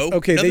more info.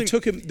 Okay,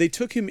 Nothing- they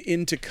took him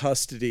into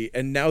custody,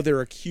 and now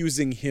they're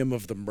accusing him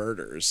of the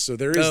murders. So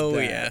there is that.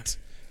 Yeah.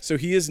 So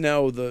he is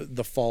now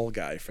the fall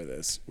guy for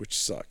this, which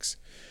sucks.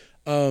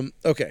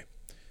 Okay.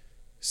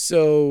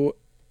 So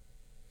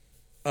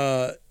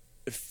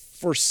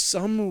for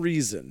some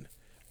reason,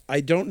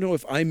 I don't know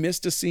if I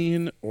missed a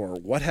scene or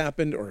what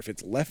happened or if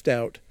it's left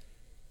out.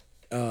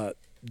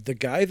 The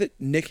guy that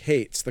Nick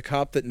hates, the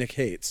cop that Nick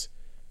hates,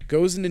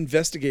 goes and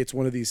investigates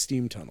one of these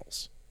steam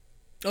tunnels.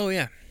 Oh,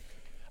 yeah.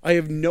 I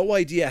have no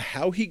idea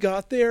how he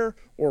got there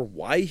or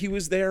why he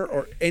was there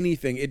or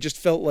anything. It just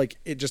felt like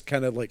it just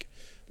kind of like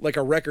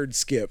a record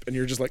skip, and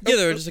you're just like, Yeah,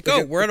 they were just like,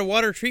 okay. we're at a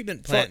water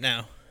treatment plant Fuck.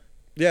 now.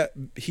 Yeah,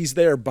 he's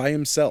there by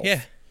himself.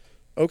 Yeah.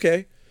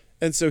 Okay.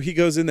 And so he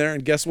goes in there,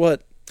 and guess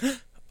what?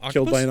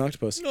 Killed by an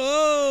octopus.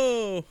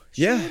 No.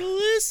 Yeah. Should've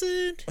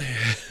listened.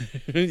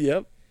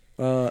 Yep.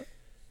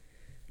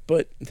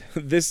 But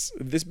this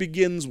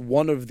begins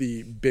one of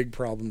the big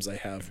problems I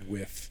have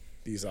with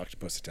these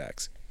octopus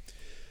attacks.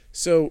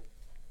 So,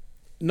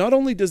 not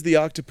only does the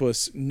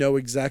octopus know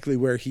exactly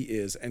where he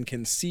is and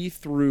can see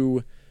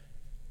through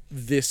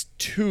this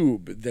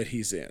tube that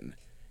he's in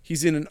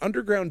an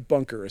underground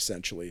bunker,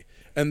 essentially,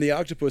 and the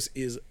octopus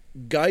is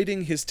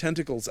guiding his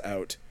tentacles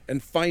out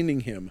and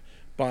finding him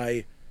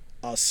by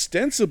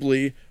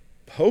ostensibly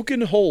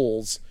poking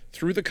holes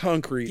through the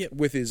concrete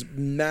with his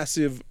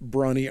massive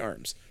brawny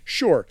arms.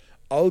 Sure,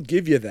 I'll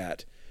give you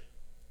that.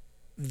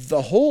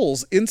 The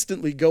holes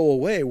instantly go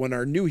away when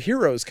our new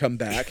heroes come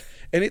back,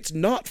 and it's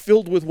not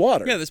filled with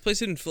water. Yeah, this place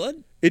didn't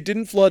flood. It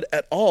didn't flood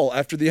at all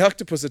after the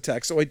octopus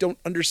attack, so I don't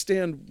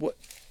understand what...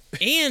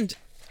 And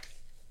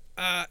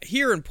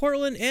here in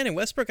Portland and in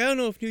Westbrook, I don't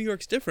know if New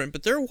York's different,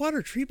 but their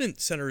water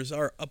treatment centers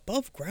are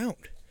above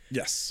ground.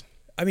 Yes.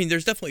 I mean,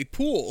 there's definitely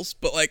pools,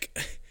 but like...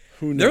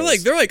 Who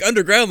knows? They're like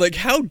underground. Like,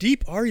 how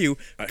deep are you?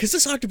 Because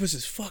this octopus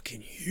is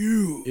fucking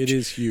huge. It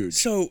is huge.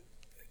 So,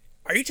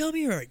 are you telling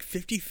me you're like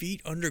 50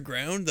 feet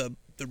underground the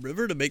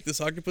river to make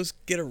this octopus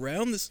get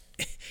around this?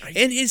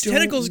 And his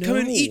tentacles come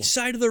in each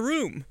side of the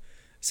room,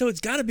 so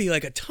it's got to be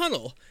like a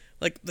tunnel.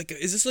 Like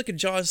is this like a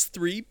Jaws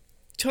 3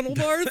 tunnel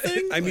bar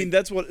thing? I mean,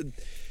 that's what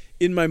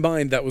in my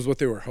mind that was what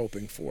they were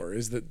hoping for.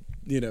 Is that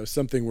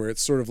something where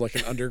it's sort of like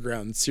an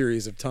underground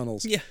series of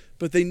tunnels. Yeah.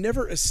 But they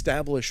never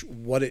establish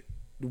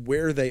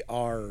where they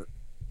are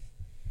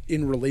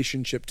in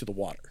relationship to the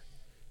water,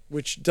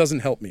 which doesn't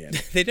help me any.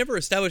 They never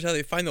establish how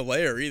they find the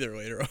layer either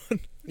later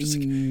on.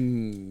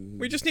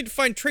 We just need to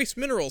find trace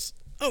minerals.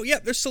 Oh, yeah,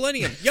 there's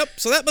selenium. Yep,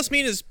 so that must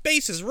mean his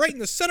base is right in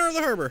the center of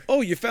the harbor.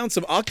 Oh, you found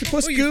some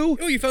octopus goo?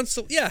 You found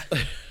yeah.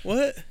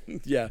 What?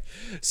 Yeah.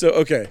 So,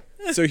 okay.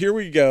 So here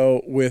we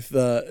go with,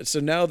 so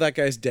now that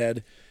guy's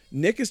dead.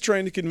 Nick is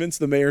trying to convince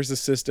the mayor's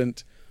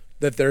assistant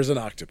that there's an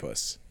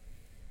octopus.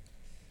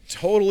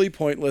 Totally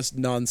pointless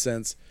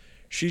nonsense.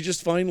 She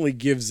just finally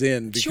gives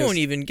in because She won't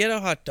even get a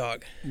hot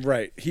dog.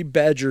 right. He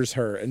badgers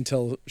her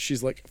until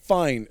she's like,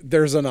 "Fine,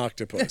 there's an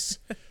octopus."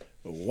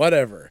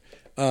 Whatever.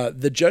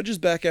 The judge is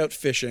back out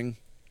fishing,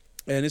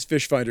 and his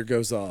fish finder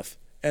goes off.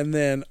 And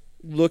then,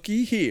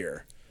 looky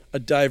here, a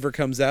diver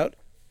comes out,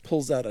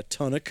 pulls out a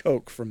ton of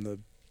coke from the.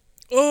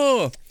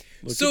 Oh,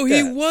 Look so at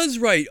he that. was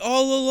right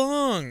all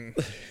along.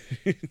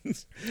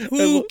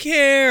 Who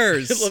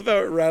cares? I love how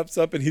it wraps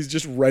up, and he's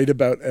just right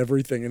about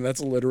everything, and that's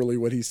literally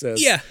what he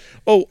says. Yeah.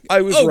 Oh,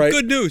 I was right.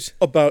 Good news.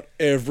 About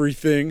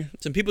everything.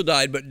 Some people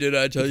died, but did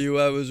I tell you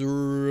I was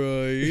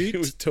right? It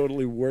was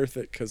totally worth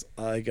it because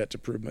I got to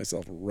prove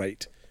myself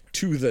right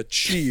to the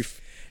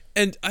chief.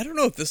 And I don't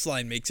know if this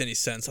line makes any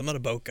sense. I'm not a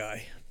boat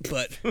guy,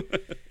 but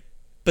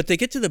they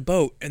get to the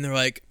boat and they're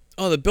like,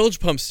 "Oh, the bilge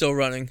pump's still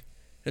running."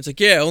 And it's like,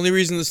 "Yeah, only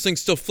reason this thing's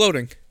still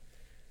floating."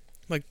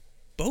 I'm like,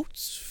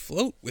 boats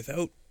float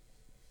without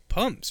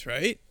pumps,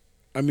 right?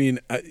 I mean,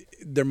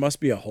 there must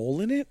be a hole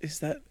in it. Is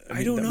that?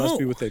 I don't that must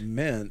be know. what they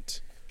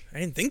meant. I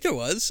didn't think there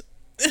was.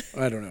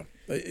 I don't know.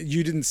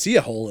 You didn't see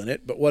a hole in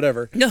it, but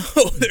whatever. No,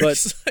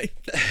 there's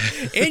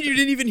and you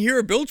didn't even hear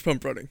a bilge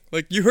pump running.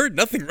 Like, you heard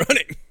nothing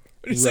running.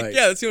 And he's Right. like,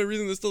 "Yeah, that's the only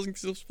reason this thing's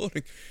still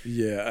floating."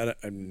 Yeah,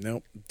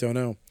 nope, don't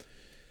know.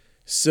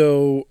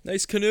 So,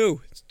 Nice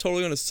canoe. It's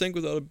totally gonna sink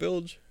without a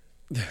bilge.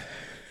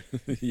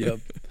 yep.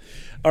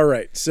 All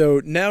right.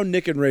 So now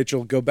Nick and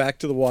Rachel go back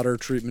to the water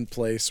treatment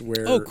place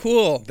where. Oh,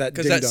 cool. That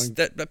Because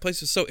ding-dong. that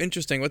place is so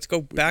interesting. Let's go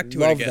back to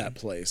it Love again. that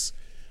place.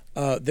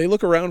 They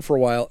look around for a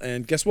while,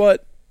 and guess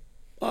what?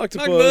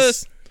 Octopus.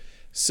 Octopus.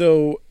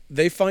 So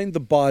they find the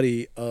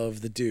body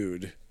of the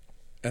dude,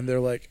 and they're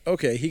like,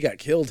 "Okay, he got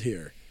killed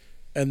here."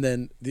 And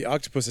then the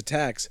octopus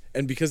attacks,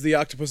 and because the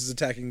octopus is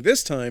attacking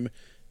this time,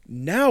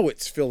 now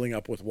it's filling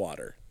up with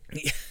water,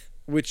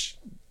 which.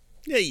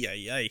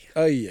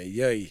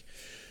 Yay.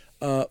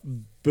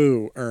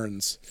 Boo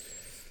earns.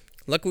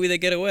 Luckily they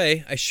get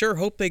away. I sure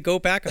hope they go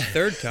back a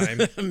third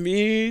time.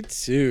 Me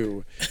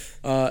too.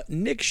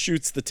 Nick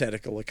shoots the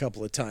tentacle a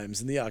couple of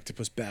times, and the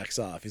octopus backs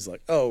off. He's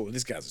like, "Oh,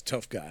 this guy's a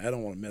tough guy. I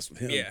don't want to mess with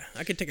him." Yeah,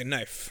 I could take a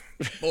knife.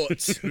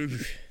 Bullets.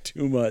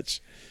 Too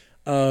much.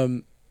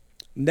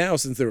 Now,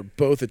 since they were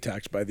both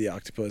attacked by the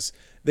octopus,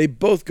 they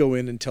both go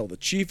in and tell the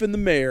chief and the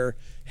mayor,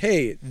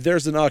 "Hey,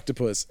 there's an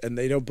octopus," and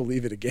they don't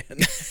believe it again.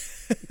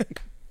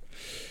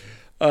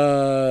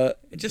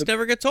 It just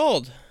never gets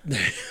old.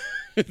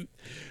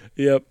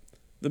 Yep.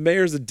 The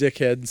mayor's a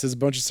dickhead and says a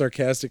bunch of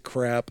sarcastic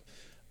crap.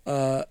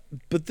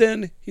 But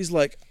then he's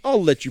like,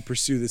 "I'll let you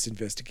pursue this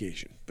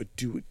investigation, but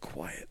do it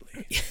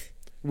quietly."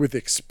 With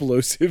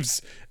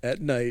explosives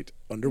at night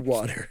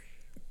underwater.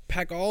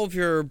 Pack all of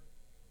your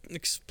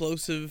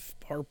explosive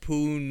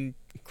harpoon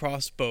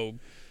crossbow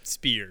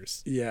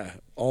spears Yeah,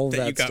 all that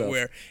that you got stuff.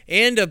 where.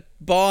 And a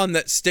bomb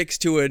that sticks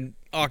to an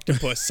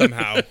octopus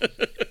somehow.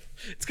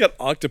 It's got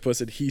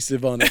octopus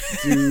adhesive on it,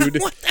 dude.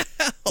 What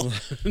the hell?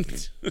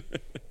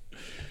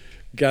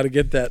 Got to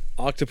get that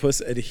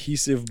octopus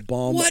adhesive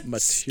bomb What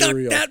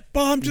material. stuck that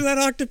bomb to that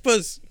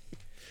octopus?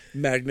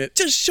 Magnet.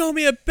 Just show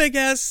me a big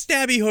ass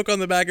stabby hook on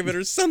the back of it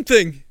or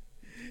something.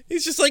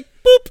 He's just like,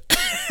 boop.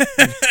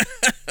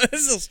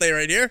 This'll stay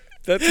right here.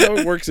 That's how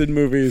it works in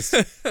movies.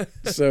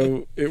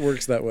 So it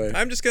works that way.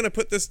 I'm just going to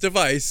put this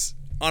device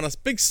on a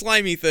big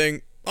slimy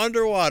thing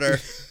underwater,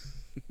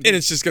 and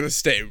it's just going to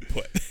stay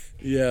put.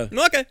 Yeah.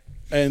 Okay.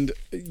 And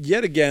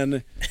yet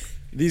again,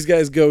 these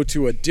guys go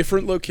to a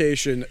different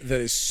location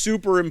that is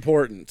super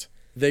important.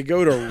 They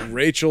go to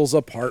Rachel's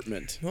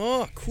apartment.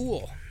 Oh,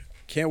 cool.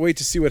 Can't wait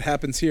to see what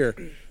happens here.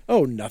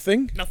 Oh,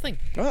 nothing? Nothing.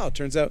 Oh, it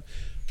turns out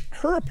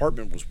her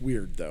apartment was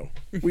weird, though.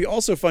 We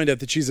also find out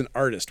that she's an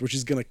artist, which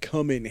is going to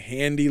come in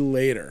handy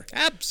later.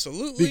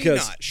 Absolutely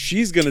Because not.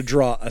 she's going to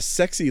draw a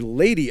sexy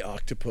lady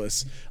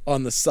octopus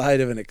on the side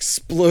of an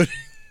exploding...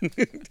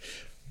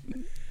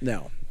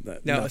 No. No,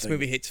 this nothing.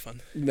 movie hates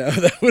fun. No,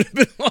 that would have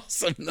been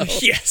awesome, though.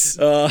 Yes.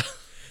 Uh,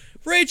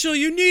 Rachel,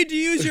 you need to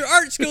use your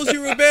art skills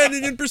you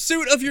abandoned in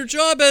pursuit of your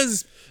job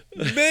as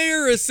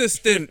mayor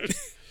assistant.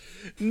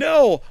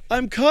 No,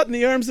 I'm caught in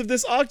the arms of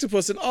this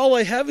octopus, and all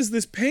I have is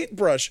this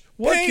paintbrush.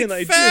 What Paint can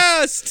I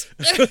fast.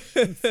 do?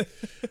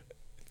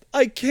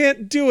 I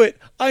can't do it.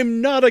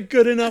 I'm not a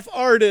good enough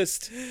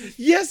artist.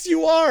 Yes,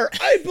 you are.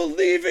 I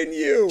believe in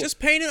you. Just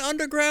paint an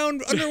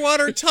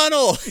underwater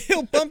tunnel.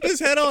 He'll bump his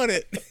head on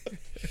it.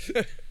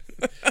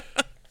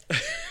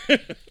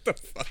 The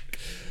fuck?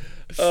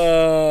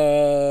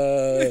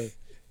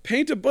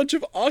 Paint a bunch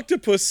of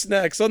octopus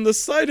snacks on the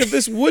side of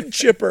this wood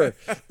chipper.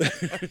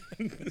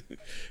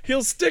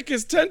 He'll stick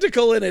his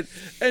tentacle in it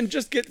and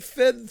just get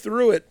fed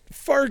through it,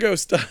 Fargo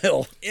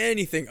style.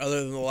 Anything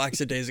other than the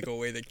lackadaisical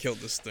way they killed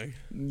this thing.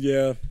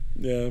 Yeah,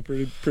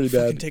 pretty I can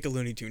bad. take a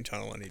Looney Tune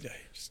tunnel any day.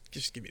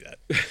 Just give me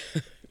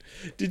that.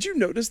 Did you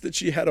notice that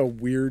she had a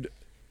weird...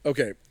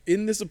 Okay,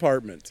 in this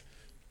apartment,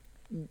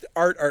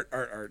 art,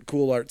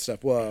 cool art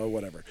stuff, well,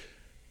 whatever.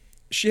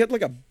 She had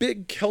like a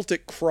big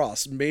Celtic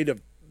cross made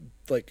of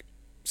like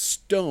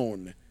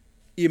stone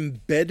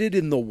embedded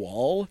in the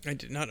wall. I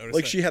did not notice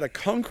Like that. she had a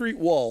concrete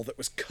wall that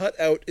was cut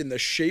out in the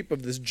shape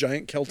of this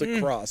giant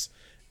Celtic cross,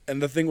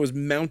 and the thing was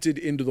mounted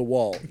into the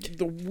wall.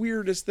 The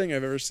weirdest thing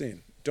I've ever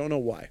seen. Don't know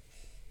why.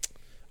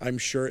 I'm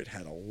sure it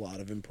had a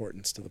lot of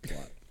importance to the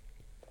plot.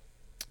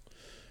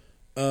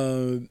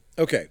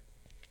 Okay.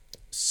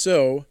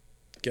 So,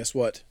 guess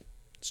what?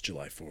 It's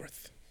July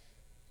 4th.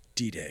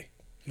 D-Day.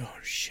 Oh,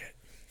 shit.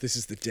 This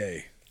is the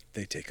day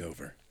they take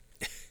over.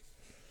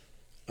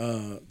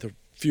 The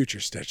future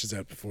stretches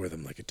out before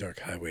them like a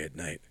dark highway at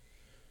night.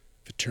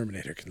 If a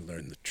Terminator can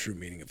learn the true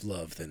meaning of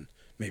love, then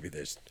maybe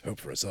there's hope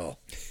for us all.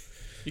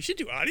 You should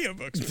do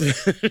audiobooks,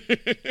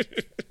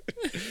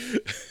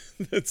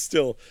 bro. That's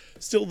still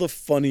the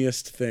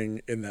funniest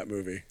thing in that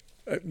movie.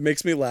 It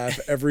makes me laugh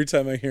every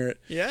time I hear it.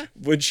 Yeah?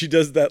 When she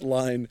does that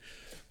line.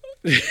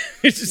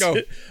 It's just,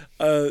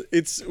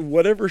 it's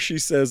whatever she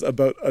says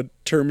about a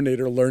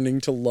Terminator learning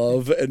to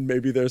love and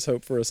maybe there's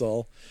hope for us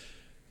all.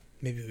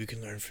 Maybe we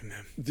can learn from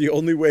them. The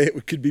only way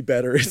it could be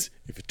better is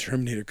if a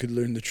Terminator could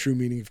learn the true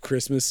meaning of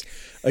Christmas.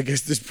 I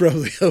guess there's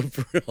probably hope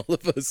for all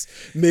of us.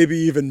 Maybe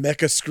even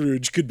Mecha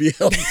Scrooge could be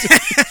helped.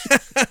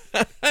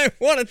 I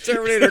want a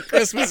Terminator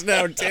Christmas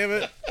now, damn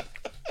it.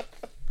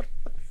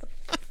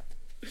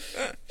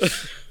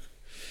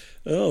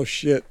 Oh,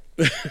 shit.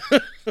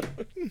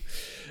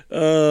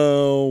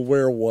 Oh,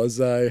 where was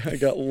I? I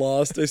got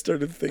lost. I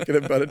started thinking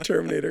about a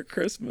Terminator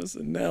Christmas,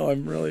 and now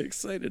I'm really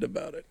excited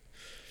about it.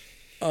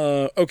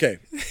 Okay.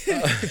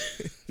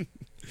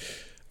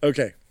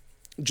 Okay.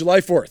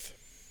 July 4th.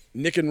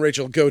 Nick and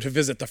Rachel go to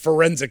visit the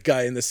forensic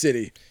guy in the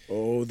city.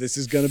 Oh, this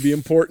is going to be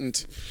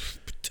important.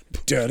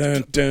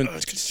 Dun, dun.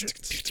 What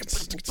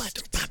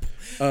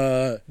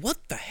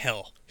the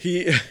hell?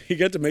 He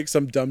got to make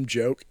some dumb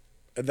joke.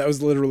 And that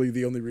was literally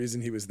the only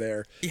reason he was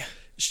there. Yeah.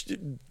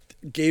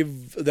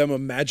 Gave them a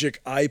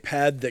magic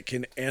iPad that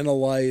can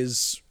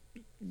analyze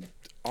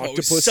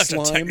octopus such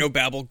slime. a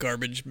technobabble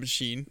garbage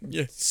machine.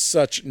 Yeah.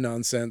 Such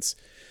nonsense.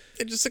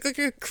 It just looked like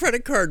a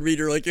credit card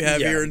reader like you have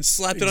Yeah, here and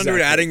slapped it onto an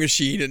exactly. adding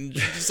machine and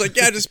just like,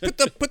 yeah, just put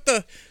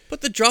put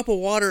the drop of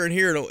water in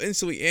here, it'll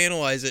instantly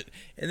analyze it.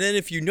 And then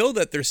if you know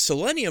that there's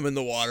selenium in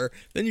the water,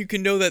 then you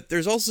can know that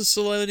there's also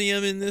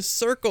selenium in this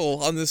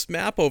circle on this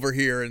map over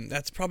here, and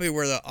that's probably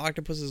where the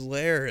octopus's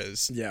lair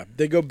is. Yeah,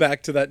 they go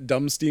back to that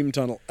dumb steam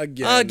tunnel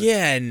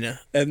Again.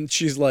 And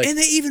she's like, And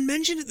they even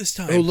mentioned it this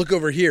time. oh, look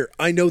over here.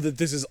 I know that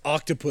this is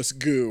octopus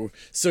goo.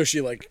 So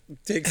she like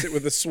takes it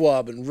with a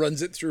swab and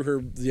runs it through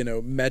her,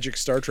 magic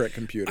Star Trek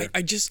computer.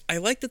 I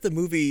like that the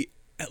movie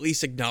at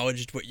least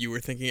acknowledged what you were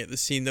thinking at the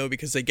scene, though,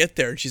 because they get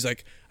there and she's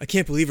like, I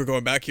can't believe we're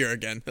going back here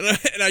again.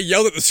 And I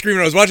yelled at the screen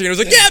when I was watching it. I was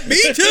like, yeah, me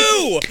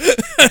too!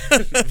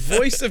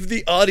 Voice of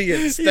the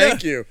audience.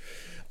 Thank you.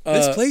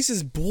 This place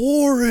is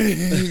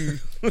boring.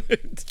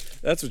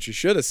 That's what you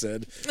should have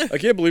said. I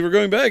can't believe we're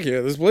going back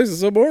here. This place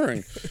is so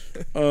boring.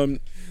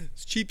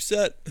 It's cheap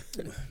set.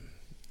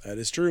 That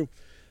is true.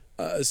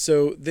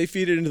 So they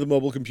feed it into the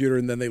mobile computer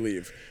and then they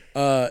leave.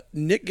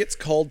 Nick gets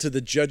called to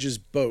the judge's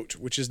boat,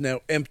 which is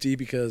now empty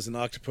because an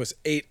octopus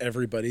ate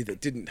everybody that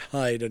didn't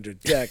hide under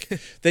deck.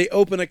 They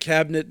open a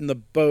cabinet in the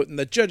boat, and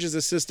the judge's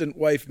assistant,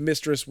 wife,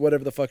 mistress,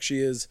 whatever the fuck she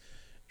is,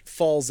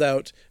 falls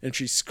out, and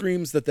she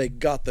screams that they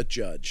got the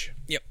judge.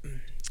 Yep.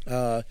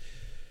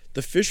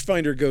 The fish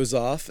finder goes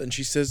off, and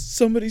she says,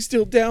 somebody's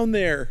still down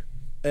there.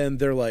 And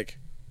they're like,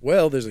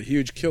 well, there's a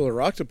huge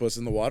killer octopus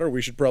in the water.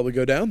 We should probably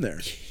go down there.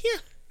 Yeah.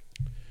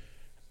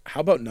 How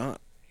about not?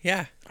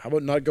 Yeah. How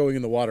about not going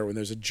in the water when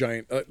there's a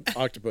giant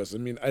octopus? I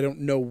mean, I don't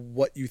know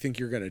what you think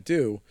you're going to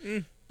do,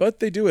 but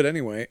they do it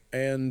anyway,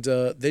 and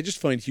they just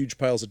find huge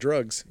piles of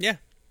drugs. Yeah.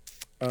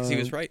 Because he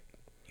was right.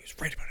 He was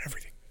right about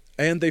everything.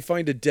 And they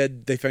find a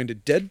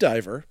dead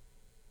diver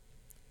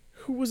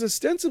who was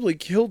ostensibly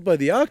killed by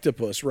the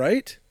octopus,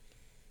 right?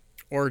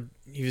 Or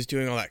he was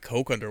doing all that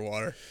coke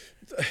underwater.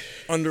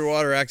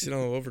 Underwater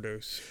accidental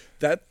overdose.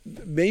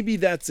 Maybe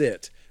that's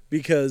it,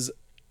 because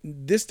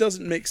this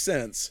doesn't make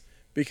sense.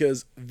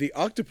 Because the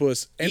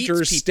octopus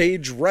enters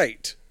stage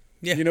right.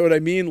 Yeah. You know what I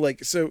mean?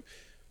 Like, so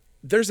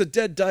there's a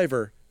dead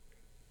diver.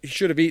 He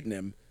should have eaten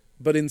him.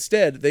 But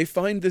instead, they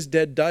find this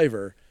dead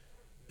diver.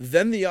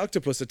 Then the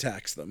octopus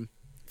attacks them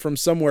from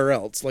somewhere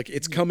else. Like,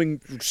 it's coming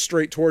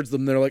straight towards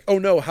them. They're like, oh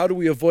no, how do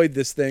we avoid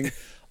this thing?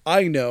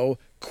 I know.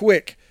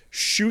 Quick,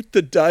 shoot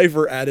the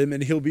diver at him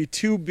and he'll be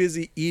too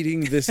busy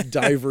eating this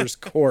diver's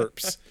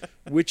corpse.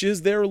 Which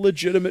is their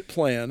legitimate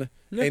plan.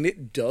 Yeah. And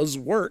it does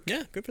work.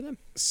 Yeah, good for them.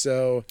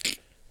 So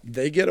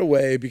they get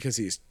away because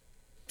he's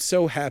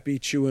so happy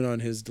chewing on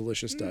his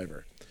delicious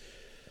diver.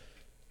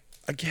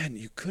 Again,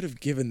 you could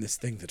have given this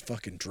thing that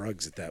fucking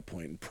drugs at that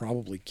point and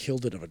probably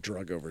killed it of a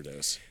drug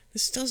overdose.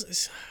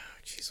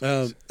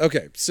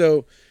 Okay,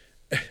 so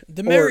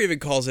the mayor even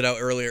calls it out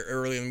early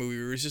in the movie.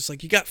 Where it's just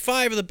like, you got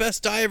 5 of the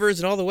best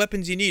divers and all the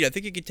weapons you need. I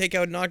think you could take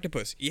out an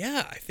octopus.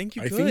 Yeah, I think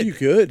you could. I think you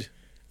could.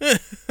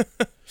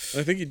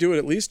 I think you do it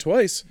at least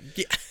twice.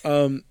 Yeah.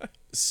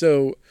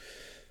 So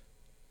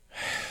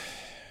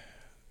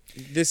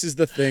this is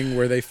the thing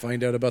where they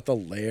find out about the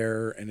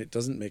lair, and it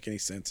doesn't make any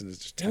sense, and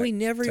it's just we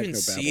never even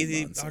see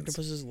the nonsense.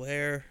 octopus's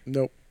lair.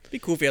 Nope. It'd be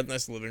cool if you had a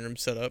nice living room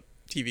set up,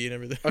 TV and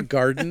everything. A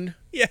garden.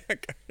 Yeah, a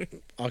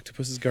garden.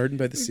 Octopus's garden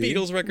by the sea.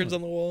 Beatles records on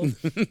the wall.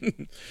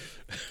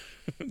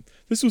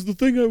 This was the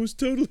thing I was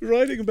totally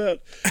writing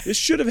about. This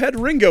should have had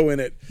Ringo in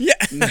it. Yeah.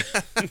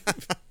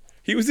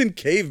 He was in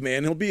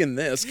Caveman. He'll be in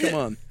this.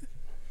 Come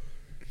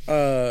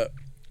on.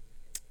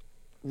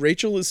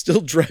 Rachel is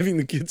still driving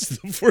the kids to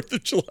the 4th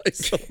of July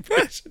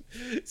celebration.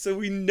 So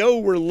we know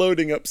we're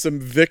loading up some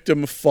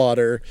victim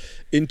fodder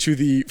into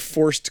the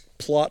forced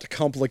plot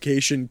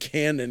complication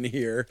canon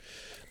here.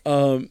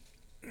 Our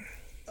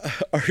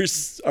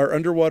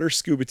underwater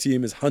scuba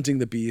team is hunting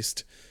the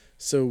beast.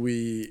 So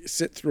we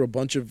sit through a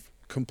bunch of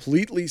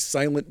completely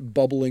silent,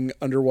 bubbling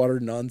underwater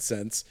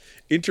nonsense,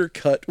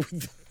 intercut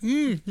with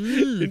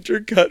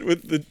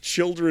the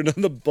children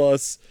on the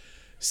bus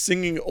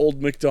singing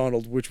Old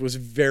MacDonald, which was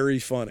very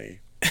funny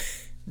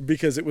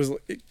because it was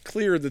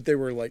clear that they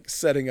were like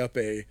setting up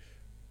a,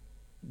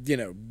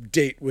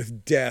 date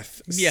with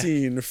death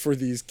scene for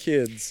these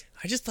kids.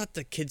 I just thought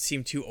the kids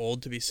seemed too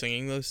old to be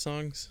singing those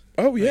songs.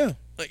 Oh, yeah.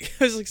 Like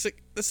I was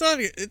like, that's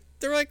not.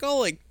 They're like all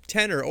like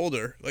 10 or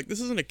older. Like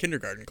this isn't a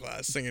kindergarten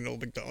class singing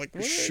Old MacDonald. Like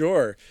what?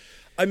 Sure.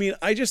 I mean,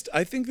 I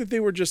think that they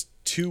were just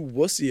too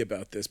wussy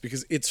about this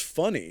because it's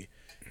funny.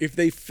 If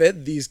they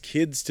fed these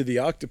kids to the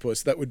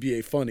octopus, that would be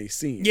a funny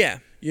scene. Yeah.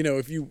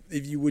 If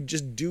you would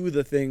just do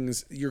the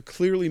things, you're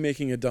clearly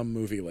making a dumb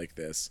movie like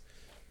this.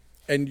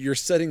 And you're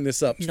setting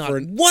this up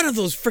for one of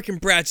those freaking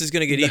brats is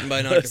going to get eaten by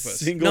an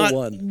octopus. Not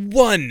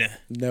one.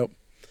 Nope.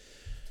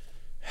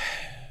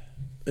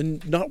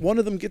 And not one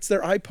of them gets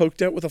their eye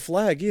poked out with a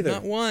flag either.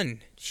 Not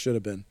one. Should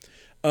have been.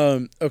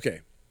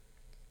 Okay.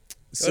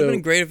 It would have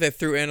been great if they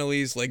threw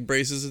Annalise leg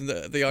braces in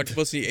the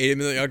octopus and he ate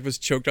him and the octopus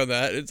choked on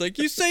that. It's like,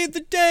 you saved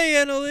the day,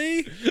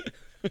 Annalise.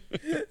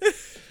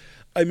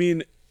 I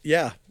mean,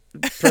 yeah.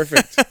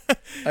 Perfect.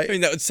 I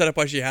mean, that would set up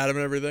why she had him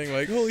and everything.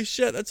 Like, holy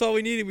shit, that's all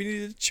we needed. We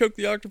needed to choke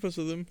the octopus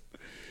with him.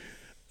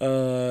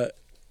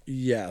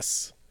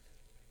 Yes.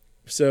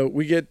 So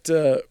we get...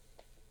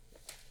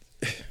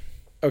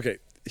 Okay,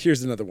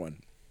 here's another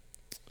one.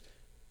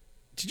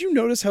 Did you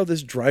notice how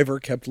this driver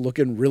kept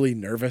looking really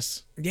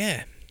nervous?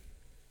 Yeah.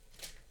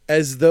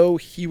 As though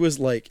he was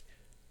like,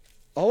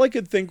 all I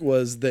could think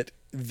was that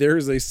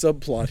there's a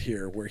subplot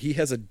here where he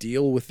has a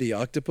deal with the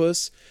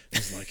octopus.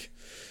 He's like,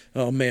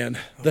 oh man,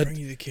 I'll bring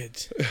you the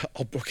kids.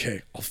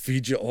 I'll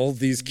feed you all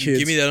these kids.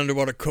 Give me that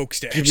underwater Coke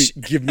stash.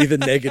 Give me the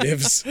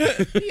negatives.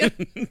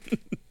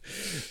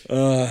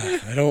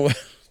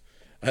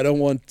 I don't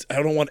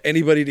want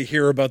anybody to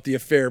hear about the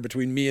affair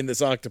between me and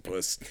this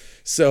octopus.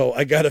 So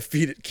I gotta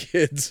feed it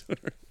kids.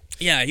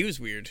 Yeah, he was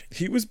weird.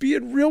 He was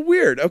being real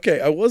weird. Okay,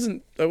 I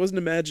wasn't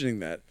imagining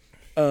that.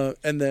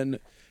 And then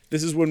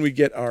this is when we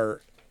get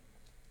our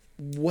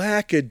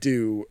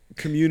wackadoo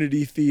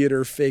community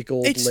theater fake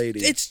old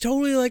lady. It's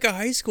totally like a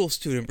high school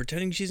student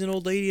pretending she's an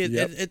old lady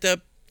at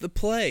the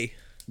play.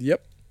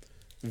 Yep.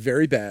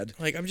 Very bad.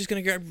 Like, I'm just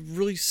gonna get a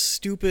really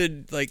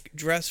stupid like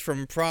dress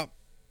from prop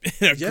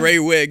in a gray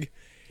wig.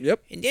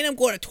 Yep. And then I'm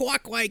going to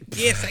talk like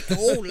this, like the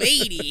old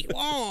lady.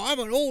 Oh, I'm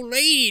an old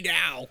lady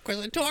now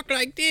because I talk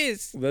like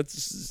this.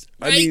 That's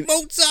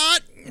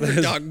Mozart.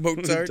 Her dog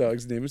Mozart. The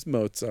dog's name is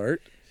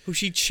Mozart. Who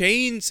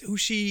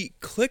she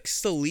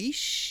clicks the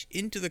leash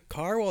into the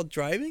car while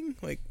driving?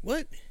 Like,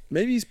 what?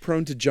 Maybe he's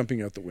prone to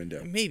jumping out the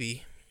window.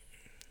 Maybe.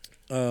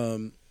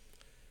 But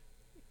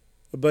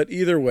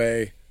either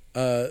way,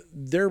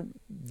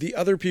 the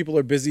other people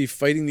are busy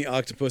fighting the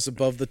octopus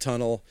above the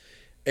tunnel,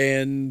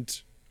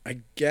 and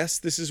I guess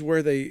this is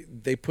where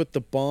they put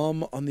the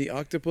bomb on the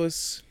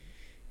octopus.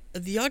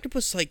 The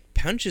octopus like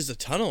punches the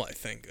tunnel, I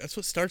think. That's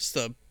what starts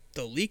the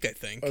leak, I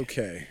think.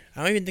 Okay.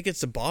 I don't even think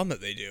it's the bomb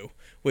that they do,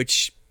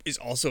 which is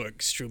also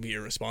extremely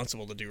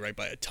irresponsible to do right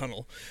by a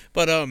tunnel.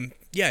 But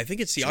yeah, I think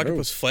it's the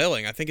octopus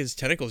flailing. I think his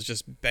tentacles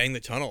just bang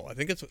the tunnel. I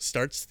think that's what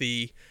starts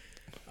the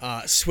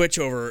switch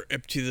over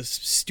to this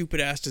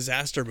stupid ass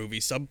disaster movie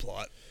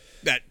subplot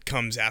that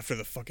comes after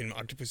the fucking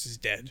octopus is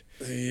dead.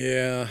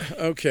 Yeah.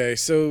 Okay.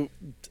 So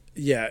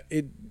yeah,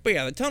 But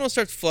yeah, the tunnel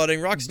starts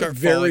flooding. Rocks start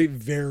very, falling.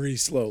 very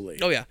slowly.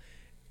 Oh yeah,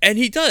 and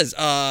he does.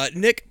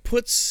 Nick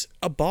puts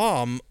a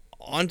bomb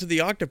onto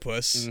the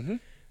octopus. Mm-hmm.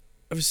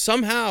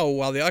 Somehow,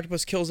 while the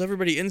octopus kills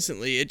everybody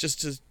instantly, it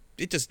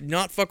does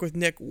not fuck with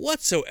Nick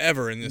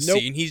whatsoever in this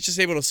scene. He's just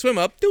able to swim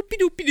up, doopy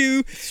doopy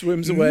doo,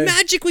 swims away,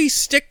 magically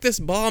stick this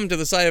bomb to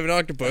the side of an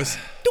octopus,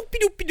 doopy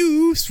doopy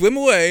doo, swim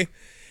away,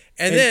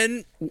 and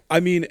then I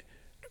mean,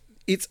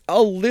 it's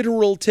a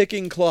literal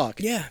ticking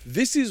clock. Yeah.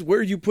 This is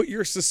where you put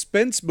your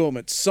suspense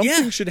moment.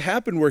 Something should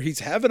happen where he's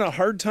having a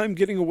hard time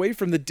getting away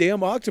from the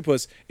damn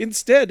octopus.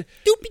 Instead,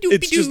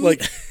 it's just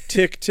like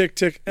tick, tick,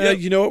 tick.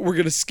 You know what? We're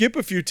going to skip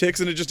a few ticks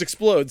and it just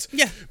explodes.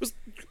 Yeah.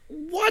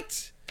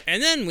 What?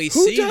 And then we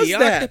see the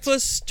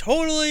octopus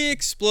totally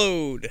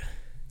explode.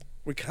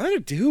 We kind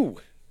of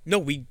do. No,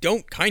 we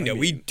don't kind of.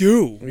 We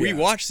do. Yeah. We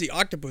watch the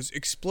octopus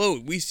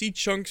explode. We see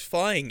chunks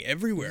flying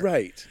everywhere.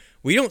 Right.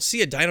 We don't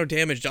see a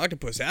dino-damaged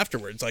octopus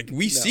afterwards. Like,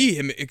 we see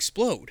him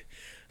explode.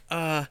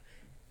 And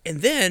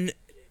then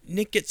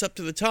Nick gets up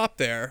to the top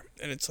there,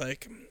 and it's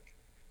like,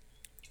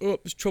 oh,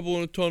 there's trouble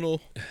in a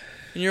tunnel.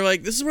 And you're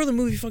like, this is where the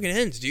movie fucking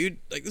ends, dude.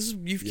 Like,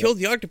 you've killed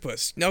the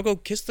octopus. Now go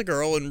kiss the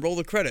girl and roll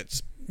the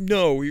credits.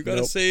 No, you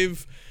gotta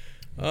save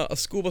a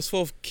school bus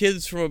full of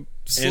kids from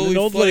a slowly and an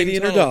old lady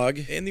and her dog.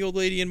 And the old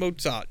lady and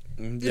Mozart.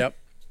 Yep.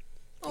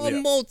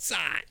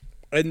 Mozart.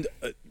 And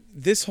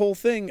this whole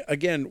thing,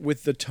 again,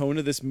 with the tone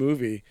of this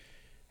movie,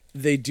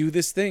 they do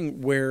this thing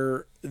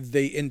where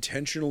they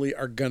intentionally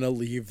are gonna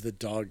leave the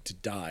dog to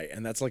die.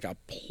 And that's like a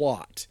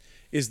plot,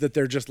 is that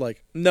they're just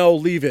like, no,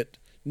 leave it.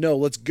 No,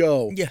 let's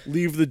go. Yeah.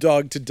 Leave the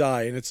dog to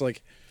die. And it's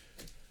like,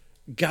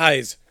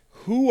 guys,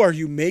 who are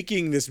you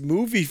making this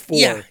movie for?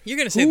 Yeah, you're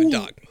gonna save the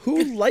dog.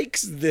 Who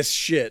likes this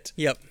shit?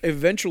 Yep.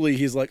 Eventually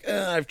he's like,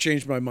 I've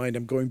changed my mind.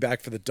 I'm going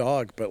back for the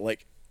dog. But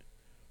like,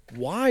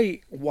 why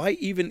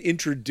even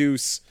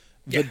introduce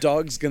the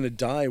dog's gonna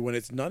die when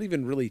it's not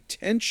even really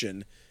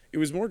tension? It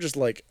was more just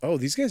like, oh,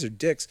 these guys are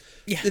dicks.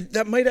 Yeah.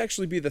 That might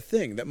actually be the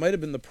thing. That might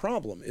have been the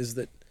problem, is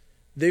that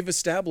they've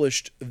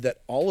established that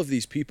all of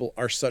these people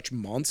are such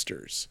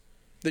monsters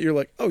that you're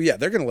like, oh yeah,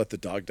 they're gonna let the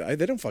dog die.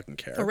 They don't fucking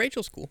care. Oh,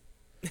 Rachel's cool.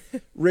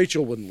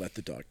 Rachel wouldn't let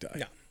the dog die.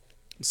 No.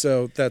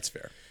 So that's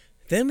fair.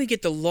 Then we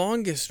get the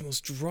longest,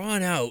 most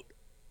drawn out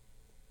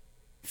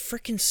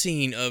freaking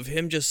scene of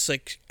him just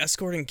like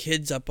escorting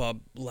kids up a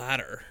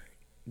ladder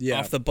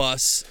off the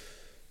bus.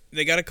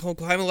 They gotta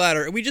climb a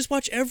ladder, and we just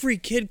watch every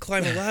kid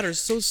climb a ladder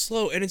so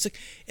slow. And it's like,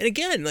 and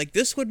again, like,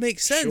 this would make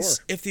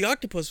sense if the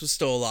octopus was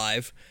still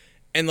alive,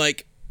 and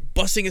like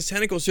busting his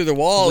tentacles through the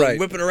wall and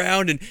whipping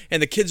around,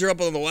 and the kids are up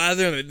on the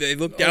ladder, and they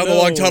look down the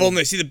long tunnel and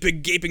they see the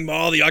big gaping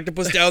maw of the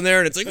octopus down there,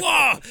 and it's like,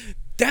 whoa,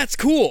 that's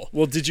cool.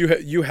 Well, did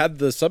you had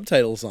the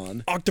subtitles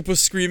on?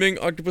 Octopus screaming,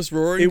 octopus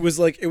roaring. It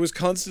was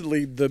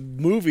constantly the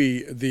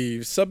movie.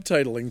 The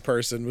subtitling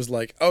person was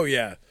like, "Oh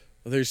yeah,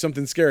 there's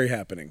something scary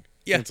happening."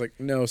 Yeah, and it's like,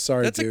 no,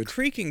 sorry, that's dude. a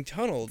creaking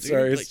tunnel, dude.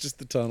 Sorry, like, it's just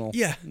the tunnel.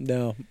 Yeah,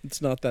 no,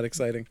 it's not that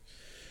exciting.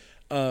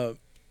 But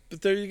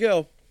there you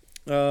go.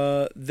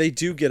 They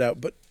do get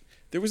out, but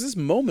there was this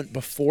moment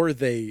before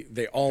they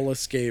all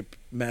escape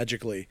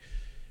magically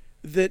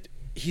that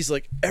he's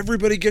like,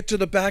 everybody get to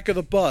the back of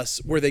the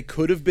bus, where they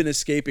could have been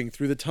escaping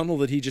through the tunnel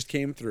that he just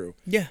came through.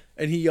 Yeah.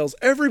 And he yells,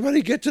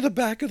 everybody get to the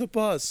back of the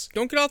bus.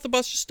 Don't get off the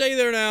bus, just stay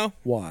there now.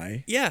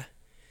 Why? Yeah.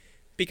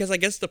 Because I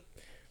guess the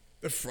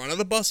front of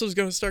the bus was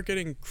going to start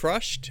getting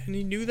crushed, and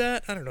he knew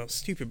that. I don't know,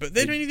 stupid. But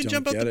they didn't even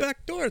jump out the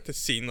back door at the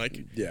scene. Like,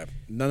 yeah,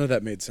 none of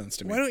that made sense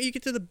to me. Why don't you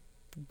get to the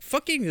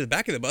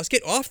back of the bus?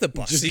 Get off the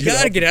bus. Just you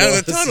got to get out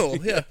of the bus. tunnel.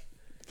 Yeah.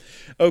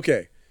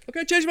 Okay.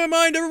 Okay, change my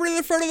mind. Everybody in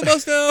the front of the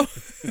bus now.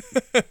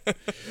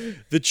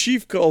 The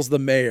chief calls the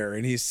mayor,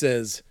 and he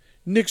says,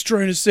 Nick's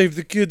trying to save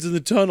the kids in the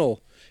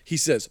tunnel. He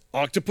says,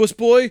 Octopus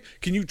Boy,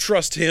 can you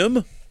trust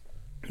him?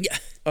 Yeah.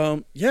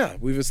 Yeah,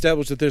 we've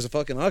established that there's a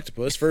fucking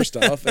octopus, first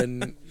off,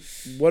 and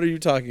what are you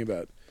talking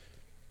about?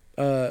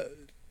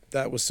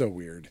 That was so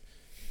weird.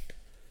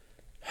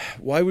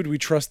 Why would we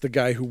trust the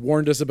guy who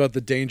warned us about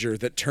the danger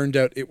that turned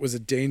out it was a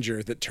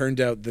danger that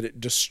turned out that it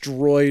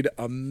destroyed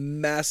a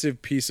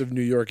massive piece of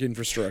New York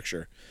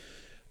infrastructure?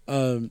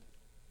 All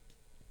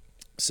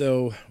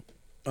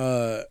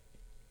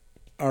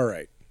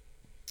right.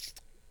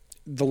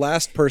 The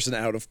last person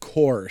out, of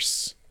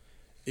course,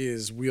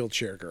 is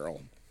Wheelchair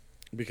Girl,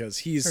 because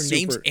her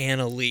name's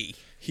Anna Lee.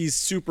 He's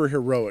super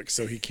heroic,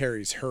 so he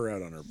carries her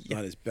out on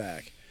his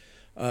back.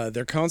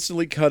 They're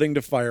constantly cutting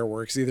to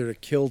fireworks, either to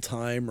kill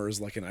time or as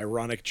like an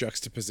ironic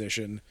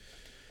juxtaposition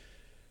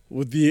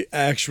with the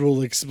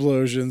actual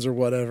explosions or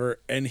whatever.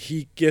 And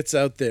he gets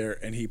out there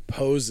and he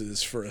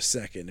poses for a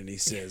second and he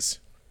says,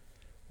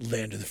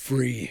 "Land of the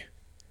free,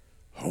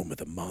 home of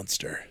the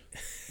monster."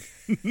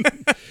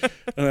 And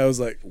I was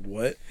like,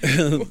 what?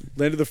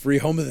 Land of the free,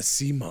 home of the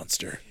sea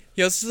monster.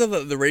 Yeah, this is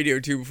on the radio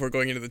too before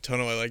going into the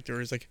tunnel. I liked it.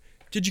 He's like,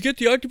 "Did you get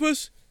the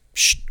octopus?"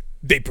 Shh,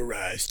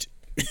 vaporized.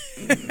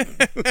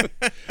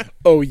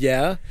 Oh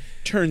yeah?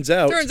 Turns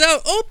out,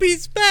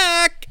 Opie's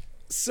back.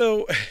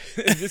 So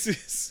this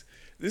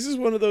is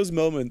one of those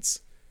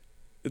moments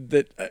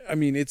that, I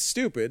mean, it's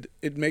stupid.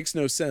 It makes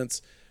no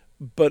sense,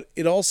 but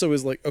it also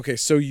is like, okay,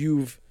 so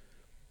you've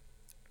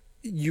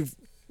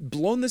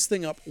blown this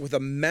thing up with a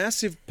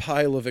massive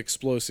pile of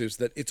explosives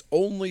that its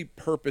only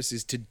purpose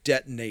is to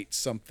detonate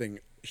something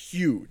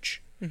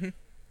huge. Mm-hmm.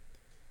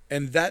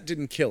 And that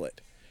didn't kill it.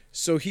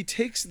 So he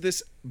takes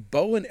this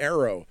bow and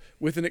arrow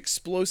with an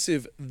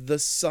explosive the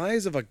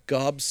size of a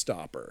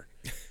gobstopper.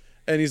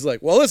 And he's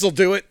like, well, this'll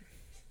do it.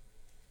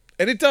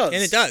 And it does.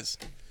 And it does.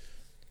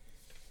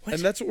 What?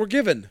 And that's what we're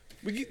given.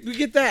 We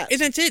get that.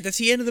 And that's it. That's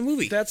the end of the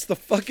movie. That's the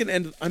fucking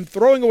end. I'm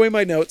throwing away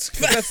my notes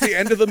because that's the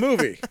end of the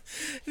movie.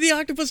 The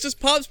octopus just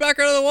pops back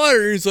out of the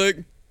water. And he's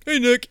like, "Hey,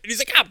 Nick." And he's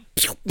like, "Ah."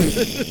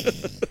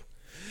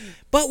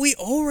 But we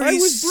already... I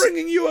was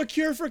bringing you a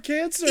cure for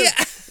cancer.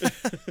 Yeah.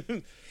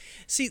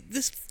 See,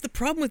 the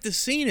problem with this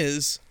scene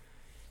is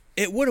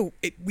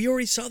we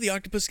already saw the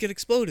octopus get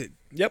exploded.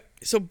 Yep.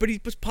 So, but he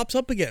just pops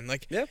up again.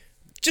 Like, yep.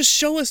 Just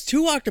show us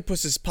 2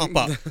 octopuses pop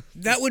up.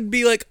 That would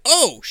be like,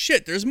 oh,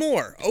 shit, there's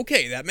more.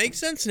 Okay, that makes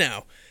sense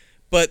now.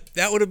 But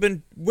that would have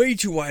been way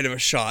too wide of a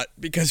shot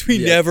because we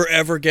never,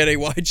 ever get a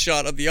wide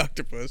shot of the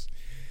octopus.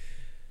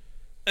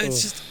 And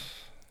it's just...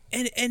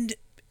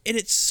 And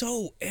it's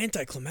so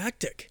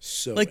anticlimactic.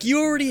 So like,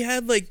 you already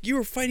had, like, you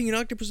were fighting an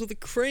octopus with a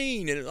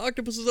crane, and an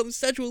octopus was on the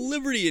Statue of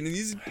Liberty, and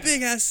these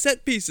big-ass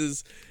set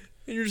pieces.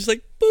 And you're just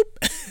like,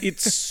 boop.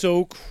 It's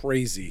so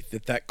crazy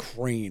that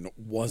crane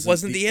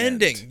wasn't the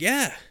ending.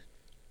 Yeah.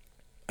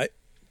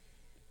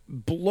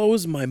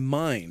 Blows my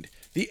mind.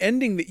 The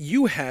ending that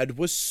you had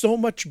was so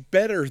much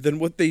better than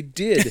what they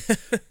did.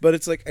 But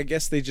it's like, I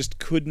guess they just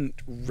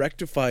couldn't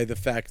rectify the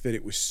fact that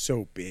it was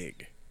so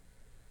big.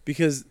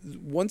 Because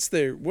once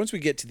we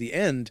get to the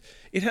end,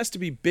 it has to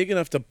be big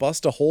enough to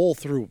bust a hole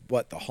through,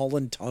 the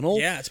Holland Tunnel?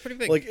 Yeah, it's pretty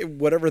big. Like,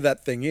 whatever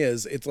that thing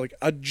is, it's like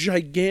a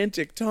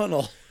gigantic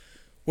tunnel.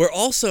 We're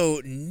also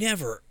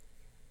never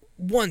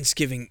once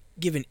given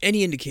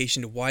any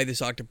indication to why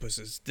this octopus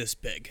is this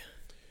big.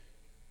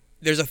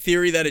 There's a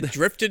theory that it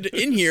drifted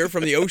in here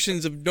from the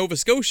oceans of Nova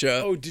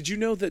Scotia. Oh, did you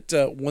know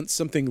that once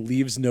something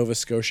leaves Nova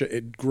Scotia,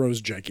 it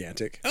grows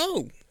gigantic?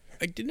 Oh,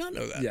 I did not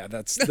know that. Yeah,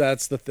 that's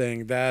the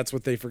thing. That's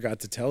what they forgot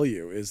to tell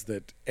you, is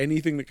that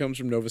anything that comes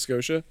from Nova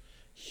Scotia,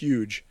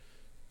 huge.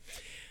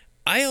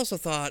 I also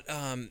thought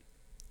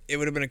it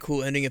would have been a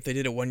cool ending if they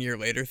did a 1 year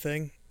later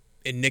thing,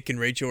 and Nick and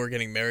Rachel were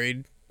getting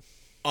married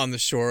on the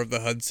shore of the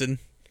Hudson.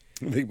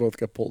 They both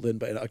got pulled in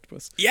by an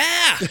octopus.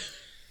 Yeah!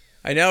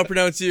 I now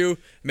pronounce you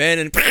man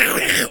and...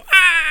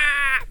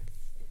 That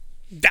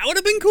would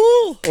have been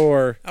cool!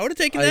 Or, I would have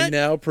taken that. I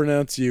now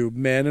pronounce you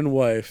man and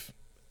wife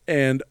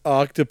and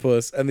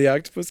octopus, and the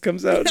octopus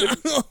comes out.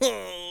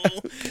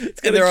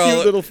 It's got a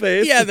cute little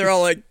face. Yeah, they're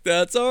all like,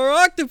 that's our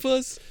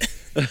octopus.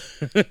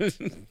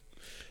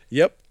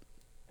 Yep.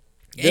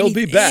 They'll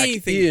be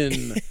back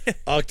in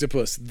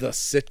Octopus, the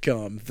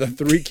sitcom, the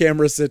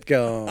 3-camera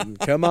sitcom.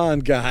 Come on,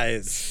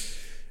 guys.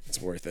 It's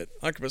worth it.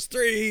 Octopus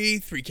 3,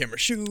 3-camera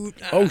shoot.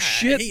 Oh,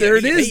 shit. There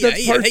it is.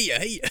 That's part.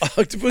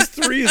 Octopus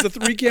 3 is a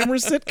 3-camera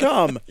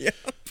sitcom. Yep.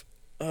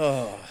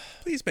 Oh.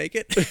 Please make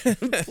it.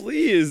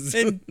 Please.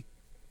 And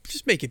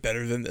just make it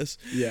better than this.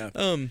 Yeah.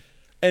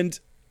 And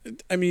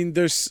I mean,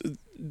 there's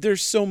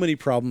so many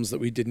problems that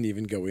we didn't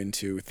even go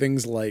into.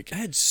 Things like, I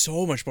had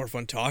so much more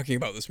fun talking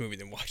about this movie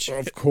than watching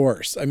it. of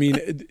course, I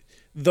mean,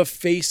 the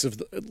face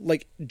of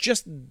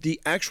just the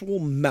actual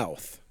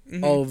mouth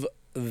of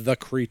the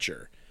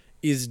creature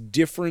is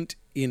different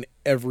in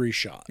every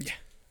shot. Yeah.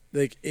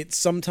 Like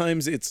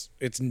sometimes it's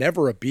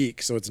never a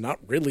beak, so it's not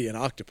really an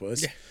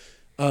octopus.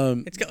 Yeah.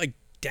 It's got like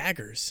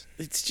daggers.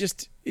 It's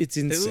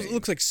insane. It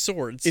looks like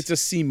swords. It's a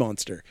sea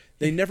monster.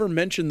 They never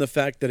mention the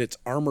fact that it's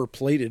armor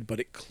plated, but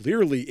it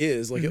clearly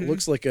is. Like it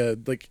looks like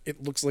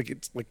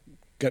it's like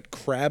got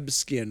crab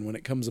skin when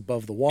it comes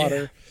above the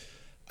water.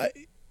 Yeah.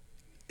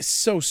 It's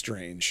so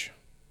strange.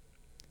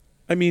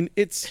 I mean,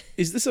 is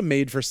this a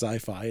made for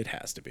sci-fi? It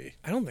has to be.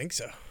 I don't think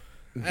so.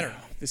 I don't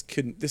know. This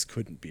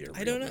couldn't be a real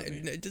I don't know.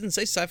 movie. It doesn't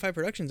say Sci-Fi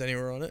Productions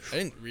anywhere on it. I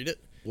didn't read it.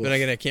 But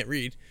again, I can't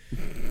read.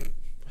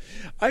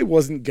 I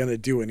wasn't gonna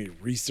do any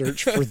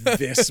research for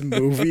this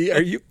movie.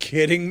 Are you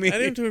kidding me? I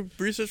didn't do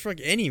research for like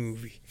any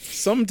movie.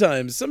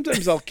 Sometimes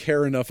I'll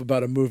care enough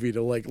about a movie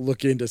to like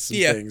look into some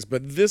things,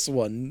 but this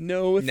one,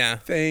 Nah.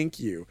 thank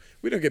you.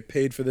 We don't get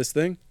paid for this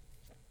thing.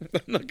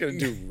 I'm not gonna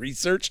do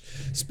research.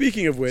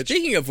 Speaking of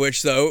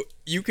which, though,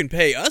 you can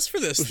pay us for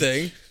this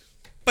thing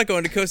by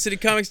going to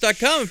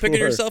coastcitycomics.com and picking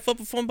Sure. yourself up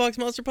a Funbox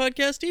Monster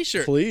Podcast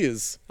t-shirt.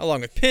 please,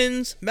 Along with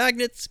pins,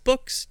 magnets,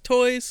 books,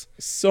 toys.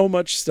 so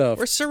much stuff.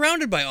 We're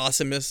surrounded by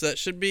awesomeness that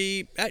should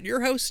be at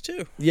your house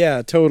too.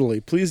 Yeah,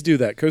 totally. Please do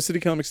that.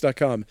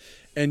 CoastCityComics.com.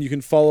 And you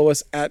can follow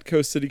us at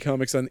Coast City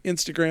Comics on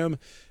Instagram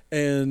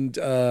and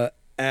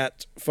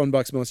at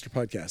Funbox Monster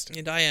Podcast.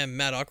 And I am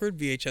Matt Awkward,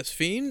 VHS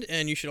Fiend,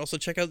 and you should also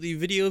check out the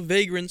Video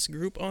Vagrants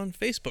group on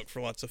Facebook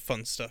for lots of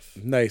fun stuff.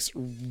 Nice.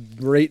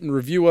 Rate and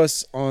review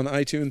us on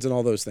iTunes and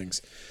all those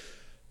things.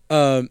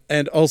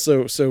 And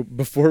also, so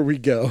before we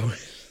go,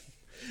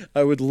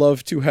 I would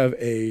love to have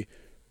a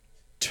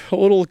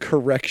total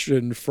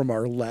correction from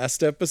our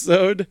last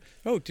episode.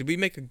 Oh, did we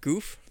make a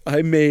goof?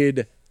 I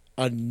made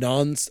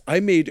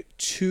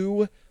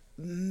two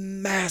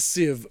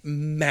massive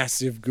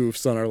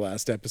goofs on our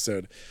last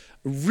episode.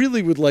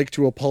 Really would like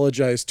to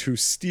apologize to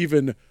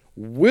Stephen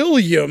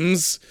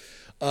Williams,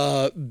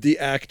 the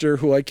actor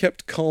who I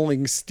kept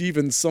calling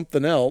Stephen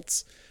something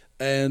else,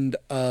 and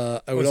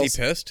I would Was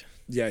he pissed?